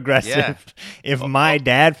not progressive. Yeah. If my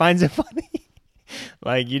dad finds it funny,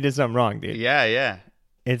 like, you did something wrong, dude. Yeah.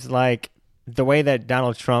 It's like the way that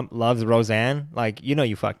Donald Trump loves Roseanne, like,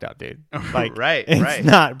 you fucked up, dude. Like, it's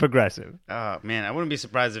not progressive. Oh, man, I wouldn't be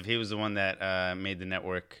surprised if he was the one that made the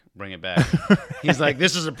network bring it back. He's like,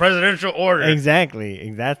 this is a presidential order.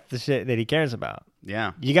 Exactly. That's the shit that he cares about.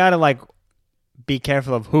 Yeah. You got to, like, be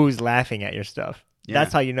careful of who's laughing at your stuff. Yeah.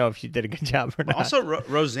 That's how you know if you did a good job or not. Also,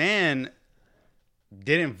 Roseanne Barr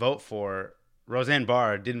didn't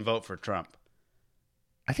vote for Trump.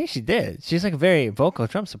 I think she did. She's like a very vocal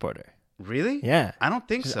Trump supporter. Really? Yeah. I don't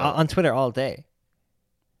think She's so. On Twitter all day.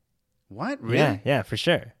 What? Really? Yeah, for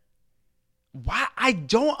sure. Why? I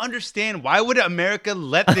don't understand. Why would America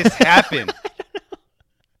let this happen?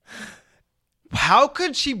 How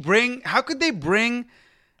could they bring...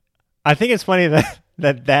 I think it's funny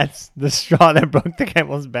that's the straw that broke the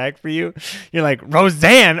camel's back for you. You're like,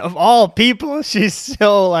 Roseanne, of all people, she's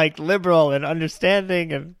so, like, liberal and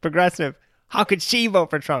understanding and progressive. How could she vote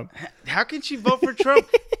for Trump? How can she vote for Trump?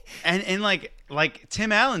 and like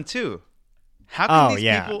Tim Allen too. How can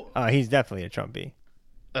these people? Oh, he's definitely a Trumpy.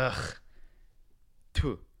 Ugh.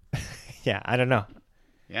 Yeah, I don't know.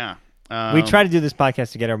 Yeah. We try to do this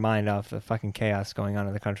podcast to get our mind off the fucking chaos going on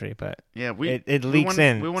in the country, but yeah, it leaks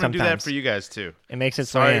in. We want to do that for you guys too. It makes it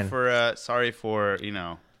sorry for for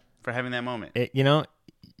having that moment. You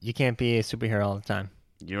can't be a superhero all the time.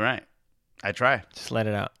 You're right. I try. Just let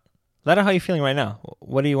it out. Let out how you're feeling right now.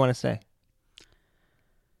 What do you want to say?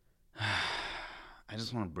 I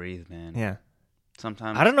just want to breathe, man. Yeah.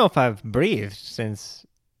 Sometimes I don't know if I've breathed since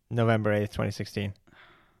November 8th, 2016.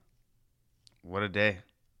 What a day.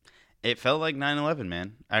 It felt like 9/11,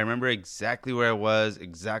 man. I remember exactly where I was,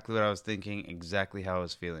 exactly what I was thinking, exactly how I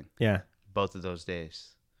was feeling. Yeah. Both of those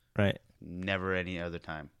days. Right. Never any other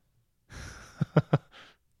time.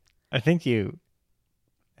 I think you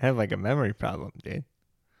have like a memory problem, dude.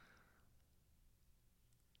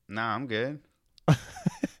 Nah, I'm good.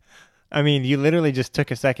 I mean, you literally just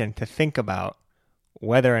took a second to think about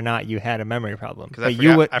whether or not you had a memory problem. Because I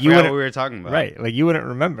forgot what we were talking about. Right, like you wouldn't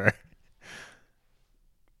remember.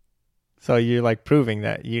 So you're like proving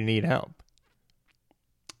that you need help.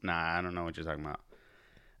 Nah, I don't know what you're talking about.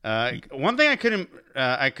 One thing I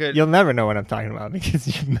could. You'll never know what I'm talking about because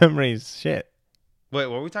your memory's shit. Wait,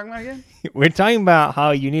 what were we talking about again? We're talking about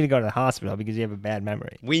how you need to go to the hospital because you have a bad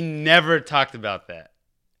memory. We never talked about that.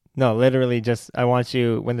 No, literally I want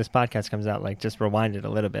you, when this podcast comes out, like just rewind it a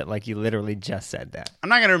little bit. Like you literally just said that. I'm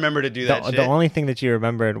not going to remember to do that shit. The only thing that you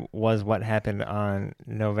remembered was what happened on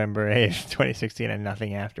November 8th, 2016 and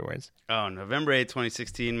nothing afterwards. Oh, November 8th,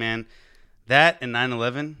 2016, man. That and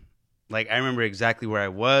 9/11, like I remember exactly where I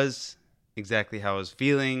was, exactly how I was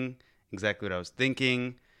feeling, exactly what I was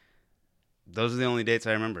thinking. Those are the only dates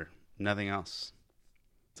I remember. Nothing else.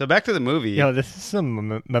 So back to the movie. Yo, this is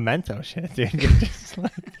some memento shit, dude. You're just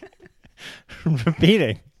like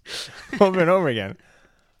repeating over and over again.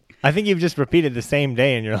 I think you've just repeated the same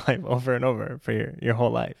day in your life over and over for your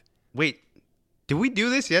whole life. Wait, did we do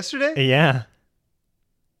this yesterday? Yeah.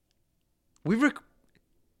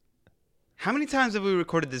 How many times have we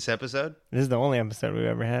recorded this episode? This is the only episode we've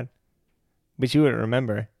ever had. But you wouldn't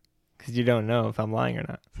remember because you don't know if I'm lying or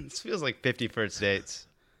not. This feels like 50 First Dates.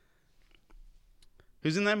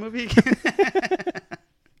 Who's in that movie?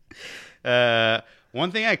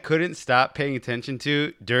 One thing I couldn't stop paying attention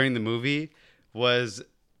to during the movie was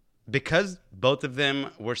because both of them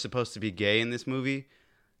were supposed to be gay in this movie,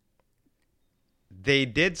 they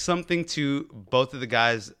did something to both of the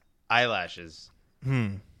guys' eyelashes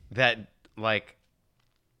that, like,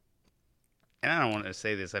 and I don't want to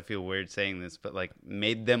say this, I feel weird saying this, but, like,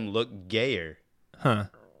 made them look gayer. Huh.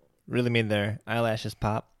 Really made their eyelashes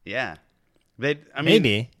pop. Yeah.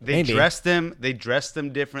 Maybe. Dressed them. They dressed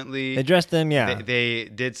them differently. They dressed them, yeah. They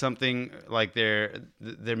did something like their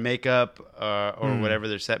makeup or whatever,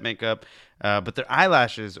 their set makeup, but their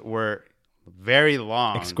eyelashes were very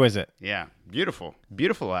long, exquisite. Yeah, beautiful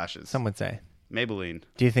lashes. Some would say Maybelline.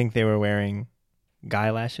 Do you think they were wearing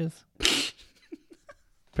guy lashes?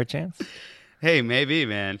 Perchance. Hey, maybe,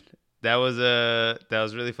 man. That was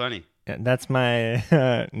really funny. Yeah, that's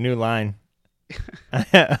my new line.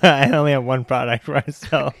 I only have one product where I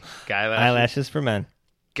sell guy lashes. Eyelashes for men.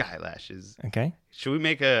 Guy lashes. Okay. Should we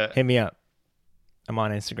make hit me up? I'm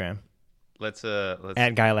on Instagram. Let's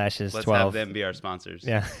at Guy Lashes 12. Let's have them be our sponsors.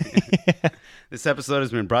 Yeah. This episode has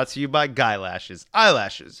been brought to you by Guy Lashes.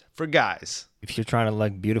 Eyelashes for guys. If you're trying to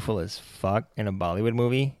look beautiful as fuck in a Bollywood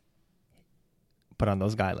movie, put on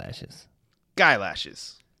those guy lashes. Guy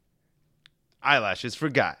Lashes. Eyelashes for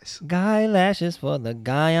guys. Guy lashes for the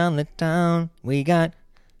guy on the town. We got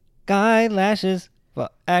guy lashes for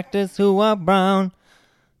actors who are brown.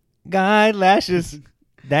 Guy lashes,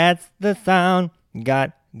 that's the sound.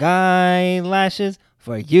 Got guy lashes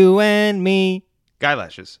for you and me. Guy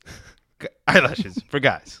Lashes. Eyelashes for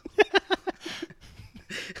guys.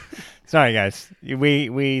 Sorry, guys.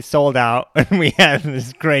 We sold out and we had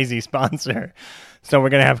this crazy sponsor. So we're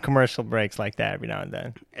going to have commercial breaks like that every now and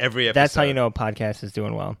then. Every episode. That's how you know a podcast is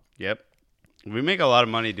doing well. Yep. We make a lot of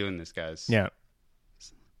money doing this, guys. Yeah.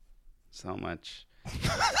 So much.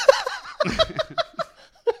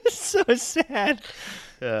 So sad.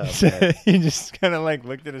 Oh, He just kind of like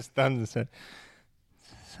looked at his thumbs and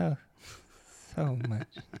said, so much.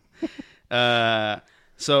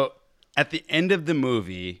 So at the end of the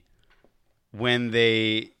movie, when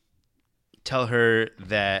they tell her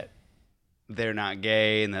that they're not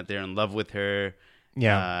gay and that they're in love with her,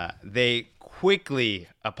 they quickly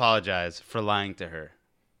apologize for lying to her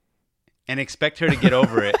and expect her to get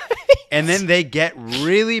over it. And then they get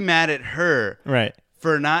really mad at her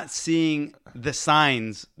for not seeing the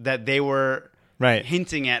signs that they were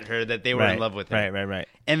hinting at her that they were in love with her. Right.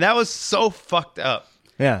 And that was so fucked up.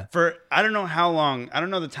 Yeah. For I don't know how long, I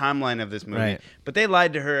don't know the timeline of this movie, but they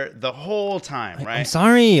lied to her the whole time, right? I'm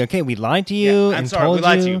sorry. Okay, we lied to you. Yeah, I'm sorry, we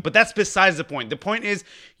lied to you. But that's besides the point. The point is,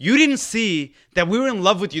 you didn't see that we were in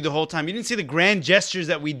love with you the whole time. You didn't see the grand gestures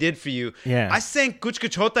that we did for you. Yeah. I sang Kuch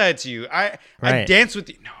Kuch Hota Hai to you. I danced with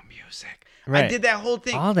you. No music. I did that whole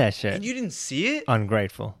thing. All that shit. And you didn't see it?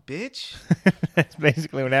 Ungrateful. Bitch. That's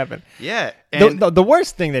basically what happened. Yeah. And the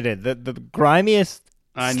worst thing they did, the grimiest,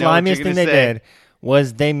 slimiest thing they did,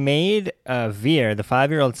 was they made Veer, the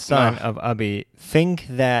 5-year-old son of Abhi, think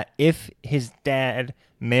that if his dad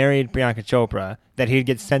married Priyanka Chopra, that he'd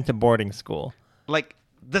get sent to boarding school. Like,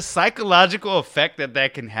 the psychological effect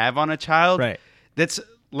that can have on a child, that's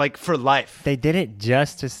like for life. They did it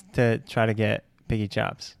just to try to get Piggy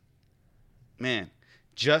Chops. Man,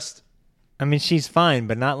 I mean, she's fine,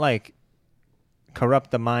 but not like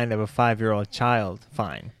corrupt the mind of a 5-year-old child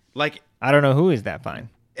fine. Like, I don't know who is that fine.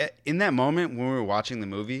 In that moment when we were watching the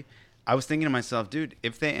movie, I was thinking to myself, dude,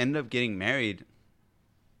 if they end up getting married,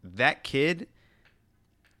 that kid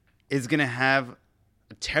is going to have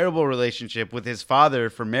a terrible relationship with his father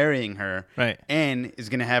for marrying her. Right. And is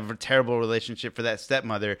going to have a terrible relationship for that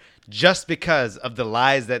stepmother just because of the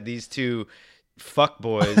lies that these two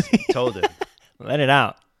fuckboys told him. Let it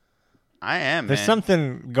out. I am, There's man.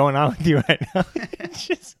 something going on with you right now. It's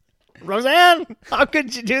just, Roseanne, how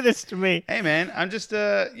could you do this to me? Hey, man, I'm just,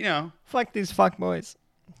 Fuck these fuck boys.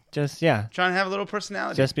 Just, yeah. trying to have a little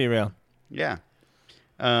personality. Just be real. Yeah.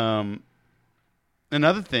 Another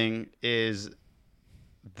thing is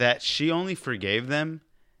that she only forgave them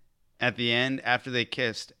at the end after they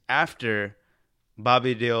kissed, after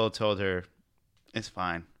Bobby Deol told her, it's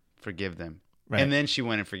fine, forgive them. Right. And then she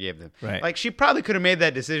went and forgave them. Right. Like, she probably could have made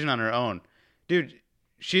that decision on her own. Dude,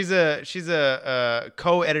 she's a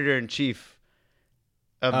co-editor-in-chief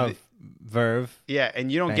of Verve. yeah, and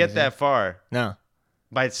you don't Magazine. get that far No.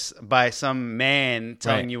 by some man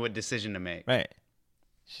telling you what decision to make. Right.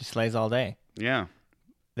 She slays all day. Yeah.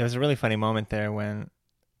 There was a really funny moment there when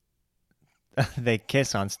they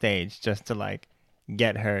kiss on stage just to like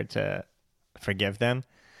get her to forgive them.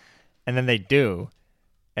 And then they do.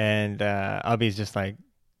 And Ubby's just like,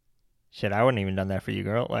 shit, I wouldn't even done that for you,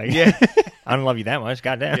 girl. Like, Yeah. I don't love you that much.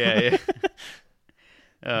 Goddamn. Yeah.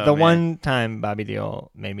 Oh, The man. one time Bobby Deol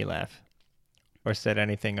made me laugh or said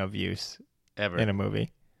anything of use Ever in a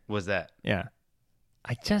movie. was that. Yeah.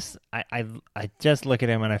 I just look at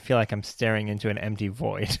him and I feel like I'm staring into an empty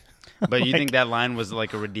void. But you Like- think that line was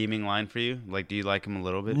like a redeeming line for you? Like, do you like him a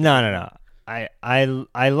little bit? No.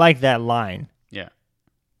 I like that line, Yeah.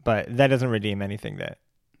 but that doesn't redeem anything that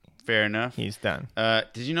Fair enough. he's done.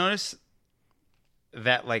 Did you notice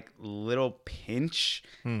that like little pinch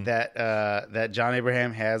that John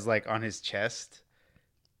Abraham has like on his chest?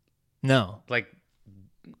 No. Like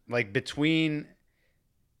between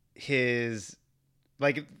his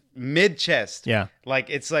like mid chest. Yeah. Like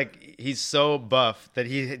it's like he's so buff that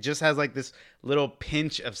he just has like this little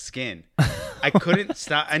pinch of skin. I couldn't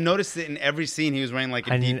stop. I noticed it in every scene. He was wearing like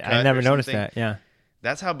a deep cut. I never or noticed something. that. Yeah.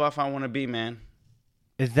 That's how buff I want to be, man.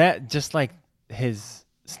 Is that just like his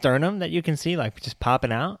sternum that you can see like just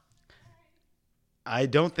popping out? I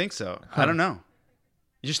don't think so. I don't know.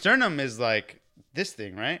 Your sternum is like this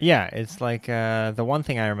thing, right? Yeah, it's like the one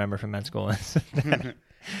thing I remember from med school is that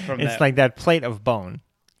From it's that. like that plate of bone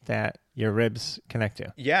that your ribs connect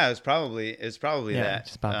to. Yeah, it's probably Yeah, that.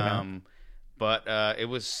 just pop it out. But it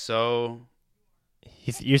was so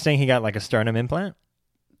You're saying he got like a sternum implant?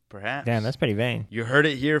 perhaps. Damn, that's pretty vain. You heard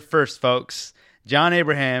it here first, folks. John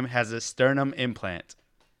Abraham has a sternum implant.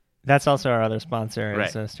 That's also our other sponsor. Right.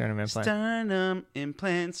 Is a sternum implant. Sternum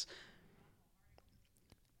implants.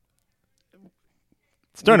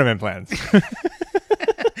 Sternum implants.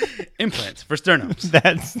 Implants for sternums.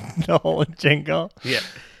 That's the whole jingle. Yeah.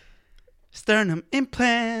 Sternum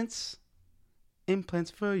implants.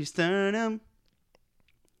 Implants for your sternum.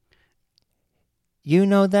 You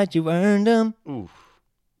know that you earned them. Ooh.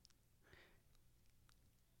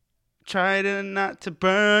 Try to not to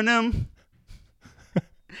burn them.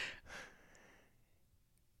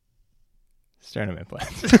 Sternum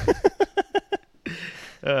implants.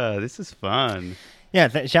 This is fun. Yeah,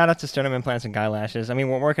 shout out to sternum implants and guy lashes. I mean,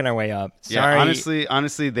 we're working our way up. Sorry. Yeah,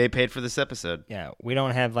 honestly, they paid for this episode. Yeah, we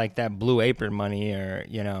don't have like that Blue Apron money or,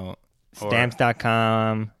 Or-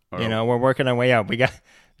 stamps.com. We're working our way up.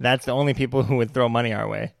 That's the only people who would throw money our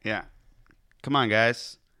way. Yeah. Come on,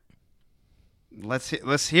 guys. Let's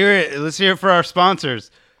hear it. Let's hear it for our sponsors.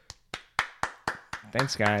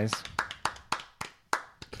 Thanks, guys.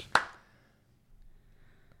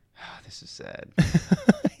 This is sad.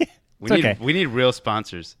 okay. We need real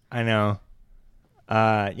sponsors. I know.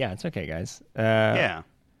 Yeah, it's okay, guys. Yeah.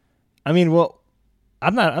 I mean, well,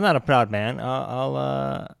 I'm not a proud man.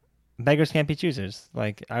 I'll beggars can't be choosers.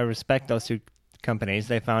 Like, I respect those two companies.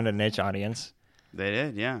 They found a niche audience, They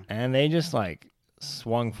did, yeah. and they just like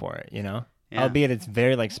swung for it. Yeah. Albeit it's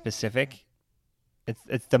very like specific.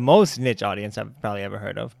 It's the most niche audience I've probably ever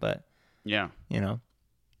heard of, but Yeah.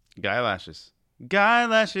 Guy lashes.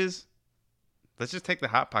 Let's just take the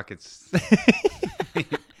Hot Pockets.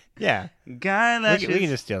 yeah, Guy lashes. we can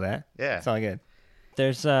just steal that. Yeah. It's all good.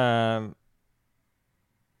 There's a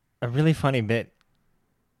really funny bit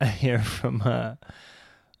here from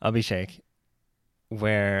Abhishek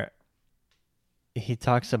where he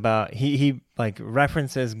talks about he like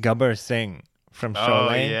references Gabbar Singh from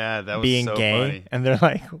Sholay that was being so gay. funny. And they're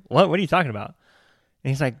like, what are you talking about? And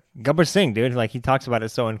he's like, Gabbar Singh, dude. Like, he talks about it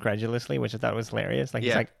so incredulously, which I thought was hilarious. Like,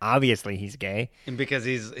 he's like, obviously he's gay. And because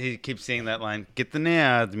he keeps saying that line, "Get the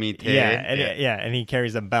naad meet." And he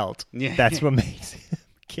carries a belt. Yeah. That's what makes him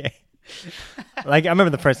gay. Like, I remember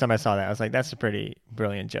the first time I saw that, I was like, that's a pretty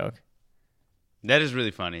brilliant joke. That is really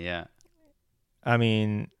funny, yeah. I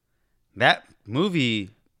mean, that movie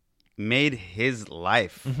made his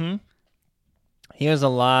life. Mm-hmm. He has a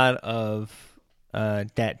lot of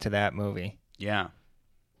debt to that movie. Yeah.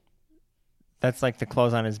 That's like the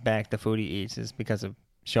clothes on his back, the food he eats is because of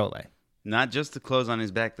Sholay. Not just the clothes on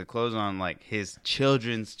his back, the clothes on like his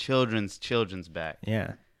children's back.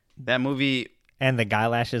 Yeah. That movie. And the guy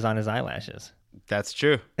lashes on his eyelashes. That's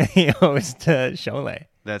true. He owes to Sholay.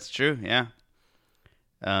 That's true, yeah.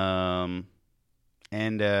 And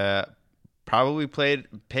probably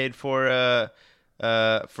paid for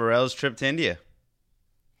Pharrell's trip to India.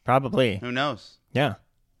 Probably. Who knows? Yeah.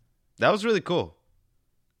 That was really cool.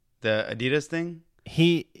 The Adidas thing?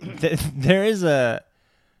 There is a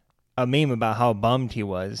meme about how bummed he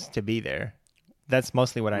was to be there. That's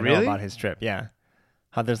mostly what I know about his trip. Yeah.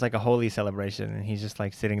 How there's like a holy celebration and he's just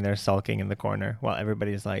like sitting there sulking in the corner while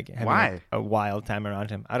everybody's like having a wild time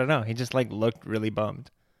around him. I don't know. He just like looked really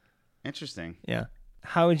bummed. Interesting. Yeah.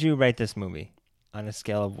 How would you rate this movie on a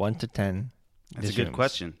scale of 1 to 10? That's a good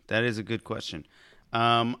question. That is a good question.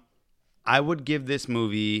 I would give this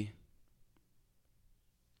movie...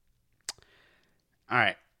 All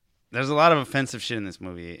right. There's a lot of offensive shit in this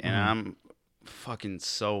movie, and I'm fucking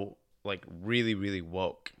so, like, really, really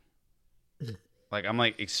woke. Like, I'm,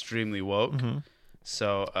 like, extremely woke. Mm-hmm.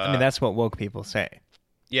 So... I mean, that's what woke people say.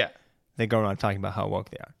 Yeah. They go around talking about how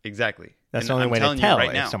woke they are. Exactly. That's the only way to tell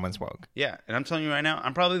if someone's woke. Yeah, and I'm telling you right now,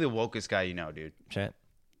 I'm probably the wokest guy you know, dude. Shit.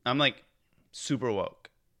 I'm, like, super woke.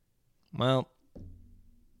 Well...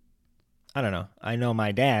 I don't know. I know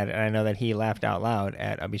my dad, and I know that he laughed out loud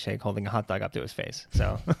at Abhishek holding a hot dog up to his face.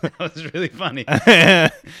 So that was really funny.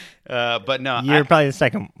 But no, you're probably the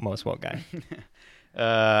second most woke guy.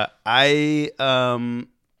 I thought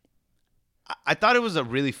it was a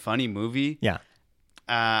really funny movie. Yeah.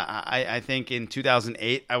 I think in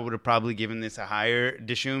 2008 I would have probably given this a higher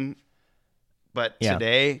dishum, but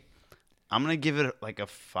today I'm gonna give it like a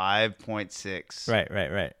 5.6.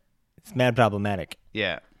 Right. It's mad problematic.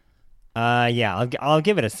 Yeah. Yeah, I'll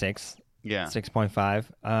give it a 6. Yeah.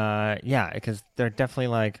 6.5. Yeah, because there are definitely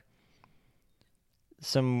like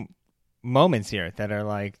some moments here that are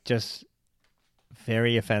like just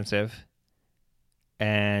very offensive,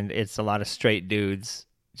 and it's a lot of straight dudes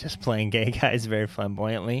just playing gay guys very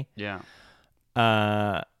flamboyantly. Yeah.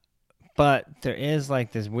 But there is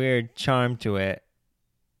like this weird charm to it,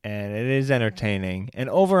 and it is entertaining. And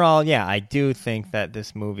overall, yeah, I do think that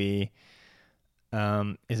this movie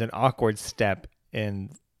is an awkward step in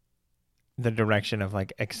the direction of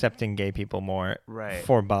like accepting gay people more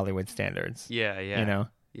for Bollywood standards. Yeah. You know?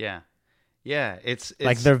 Yeah. It's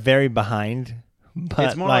like they're very behind, but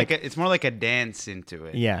it's more like a dance into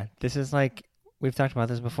it. Yeah. This is like, we've talked about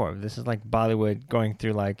this before. This is like Bollywood going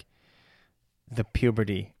through like the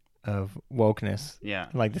puberty of wokeness. Yeah.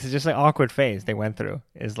 Like this is just an awkward phase they went through.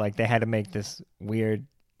 Is like they had to make this weird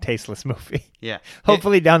tasteless movie. Yeah.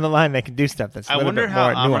 Hopefully down the line they can do stuff that's a little bit more nuanced. I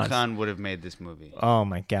wonder how Amar Khan would have made this movie. Oh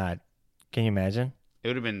my God. Can you imagine? It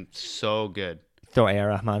would have been so good. Throw A.R.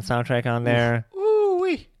 Rahman soundtrack on there.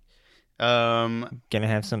 Ooh-wee. Gonna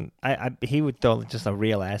have some... he would throw just a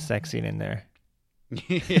real ass sex scene in there.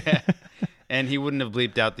 Yeah. And he wouldn't have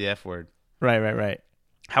bleeped out the F word. Right.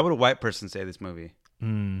 How would a white person say this movie?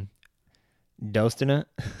 Dostana?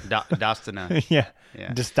 Dostana. Yeah.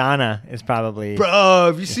 Dostana is probably... Bro,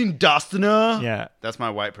 have you seen Dostana? Yeah. That's my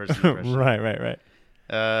white person impression. Right.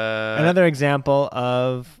 Another example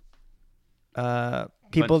of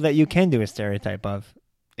people that you can do a stereotype of.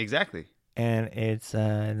 Exactly. And it's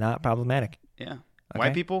not problematic. Yeah. Okay?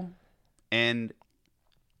 White people and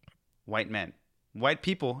white men. White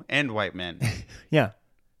people and white men. Yeah.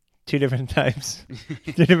 2 different types.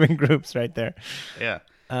 2 different groups right there. Yeah.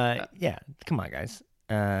 Yeah. Come on, guys.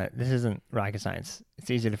 This isn't rocket science.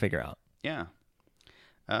 It's easy to figure out. Yeah.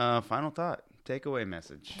 Final thought. Takeaway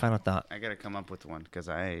message. Final thought. I got to come up with one because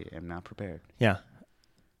I am not prepared. Yeah.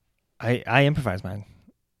 I improvise, man.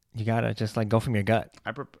 You got to just like go from your gut.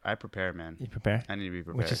 I prepare, man. You prepare? I need to be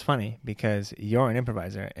prepared. Which is funny because you're an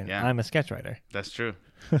improviser and I'm a sketch writer. That's true.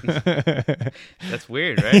 That's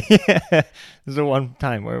weird, right? Yeah. This is the one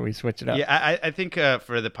time where we switch it up. Yeah, I think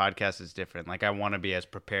for the podcast it's different. Like I want to be as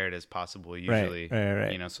prepared as possible usually.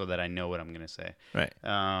 Right. You know, so that I know what I'm going to say. Right.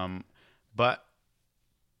 But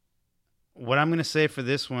what I'm going to say for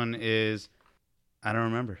this one is I don't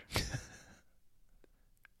remember.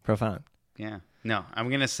 Profound. Yeah. No, I was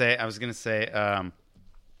going to say,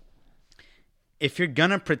 if you're going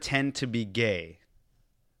to pretend to be gay,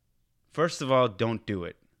 first of all, don't do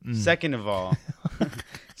it. Second of all,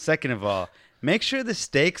 make sure the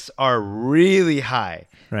stakes are really high.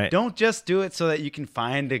 Right. Don't just do it so that you can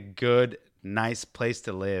find a good, nice place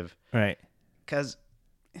to live. Right. Because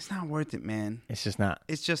it's not worth it, man. It's just not.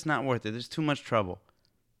 It's just not worth it. There's too much trouble.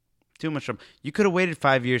 Too much trouble. You could have waited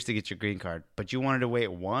 5 years to get your green card, but you wanted to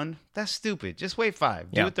wait 1? That's stupid. Just wait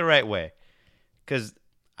 5. Do it the right way. Because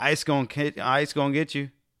ICE gonna get you. ICE gonna get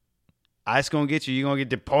you. You're going to get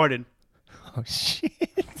deported. Oh, shit.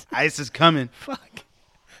 ICE is coming. Fuck.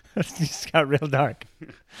 It just got real dark.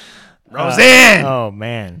 Roseanne! Oh,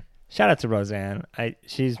 man. Shout out to Roseanne.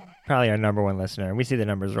 She's probably our number one listener. We see the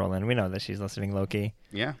numbers rolling. We know that she's listening low-key.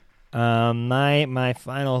 Yeah. My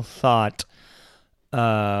final thought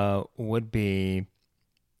would be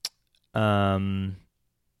there's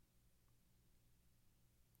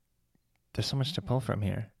so much to pull from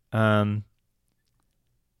here.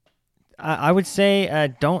 I would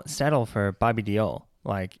say don't settle for Bobby Deol.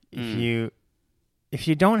 Like if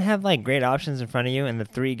you don't have like great options in front of you and the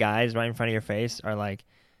 3 guys right in front of your face are like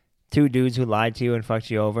 2 dudes who lied to you and fucked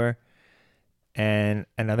you over and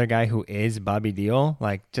another guy who is Bobby Deol,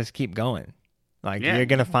 like just keep going. Like you're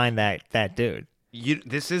going to find that dude.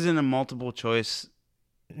 This isn't a multiple choice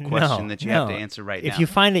question that you have to answer right now. If you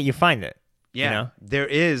find it, you find it. Yeah. You know? There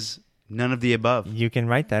is none of the above. You can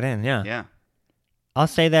write that in, yeah. Yeah. I'll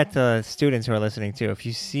say that to students who are listening too. If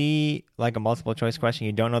you see like a multiple choice question,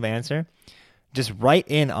 you don't know the answer, just write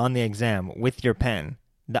in on the exam with your pen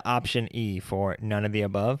the option E for none of the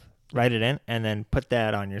above. Write it in and then put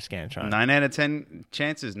that on your Scantron. 9 out of 10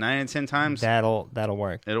 chances, 9 out of 10 times. That'll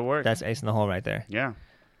work. It'll work. That's ace in the hole right there. Yeah.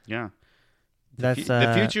 Yeah. That's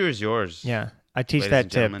the future is yours. Yeah. I teach that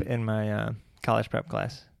tip in my college prep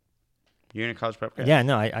class. You're in a college prep class? Yeah,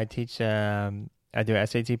 no, I teach I do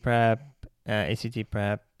SAT prep, ACT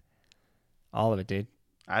prep, all of it, dude.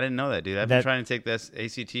 I didn't know that, dude. I've been trying to take this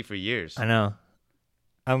ACT for years. I know.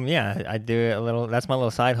 Yeah, I do it a little. That's my little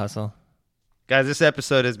side hustle. Guys, this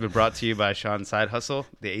episode has been brought to you by Sean's Side Hustle,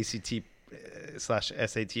 the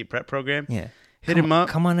ACT/SAT prep program. Yeah. Hit him up.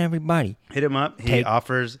 Come on, everybody. Hit him up. He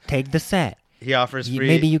offers... Take the SAT. He offers free...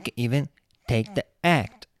 Maybe you can even take the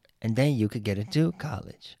ACT, and then you could get into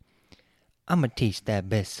college. I'm going to teach that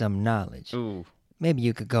bitch some knowledge. Ooh. Maybe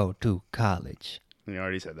you could go to college. You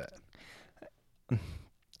already said that.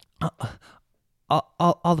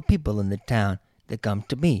 All the people in the town, they come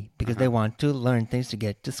to me because they want to learn things to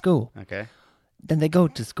get to school. Okay. Then they go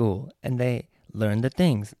to school, and they learn the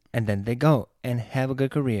things, and then they go and have a good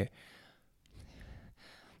career.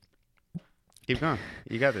 Keep going.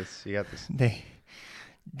 You got this. You got this. They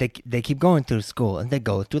keep going through school, and they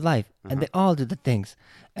go through life, and they all do the things.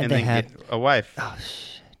 And they have get a wife. Oh,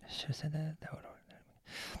 shit. I should have said that.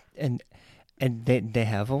 And they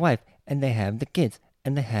have a wife, and they have the kids,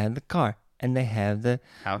 and they have the car, and they have the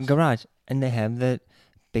garage, and they have the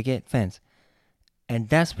bigot fence. And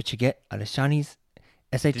that's what you get out of Shawnee's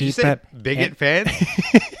SAT Did you prep. say bigot fence?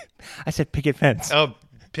 I said picket fence. Oh,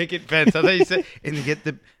 picket fence. I thought you said, and you get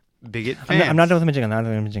the bigot fence. I'm not doing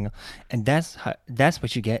the jingle. And that's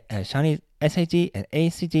what you get at Shawnee's SAT and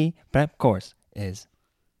ACT prep course is.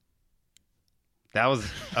 That was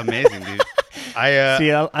amazing, dude.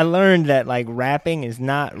 I learned that like rapping is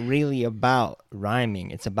not really about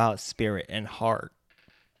rhyming. It's about spirit and heart.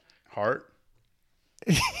 Heart?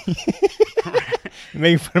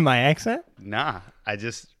 Making fun of my accent? Nah, I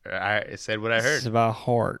said what I heard. It's about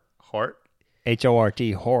heart. Heart? HORT,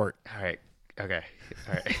 heart. All right. Okay.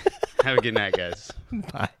 All right. Have a good night, guys.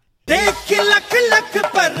 Bye. Ain't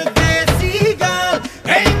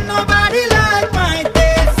nobody like my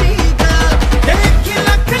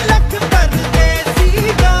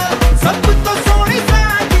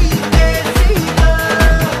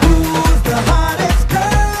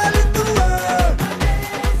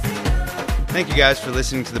Thank you guys for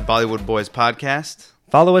listening to the Bollywood Boys podcast.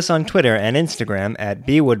 Follow us on Twitter and Instagram at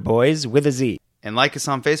BwoodBoys with a Z. And like us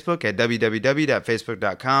on Facebook at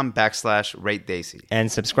www.facebook.com/RateDesi.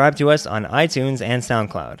 And subscribe to us on iTunes and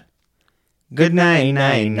SoundCloud. Good night,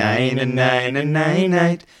 night, night, and night, and night,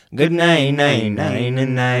 night. Good night, night, night,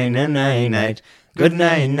 and night, and night, night. Good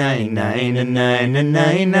night, night, night, and night, and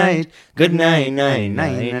night, night. Good night, night,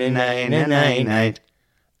 night, and night, and night, night.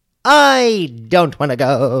 I don't want to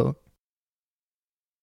go.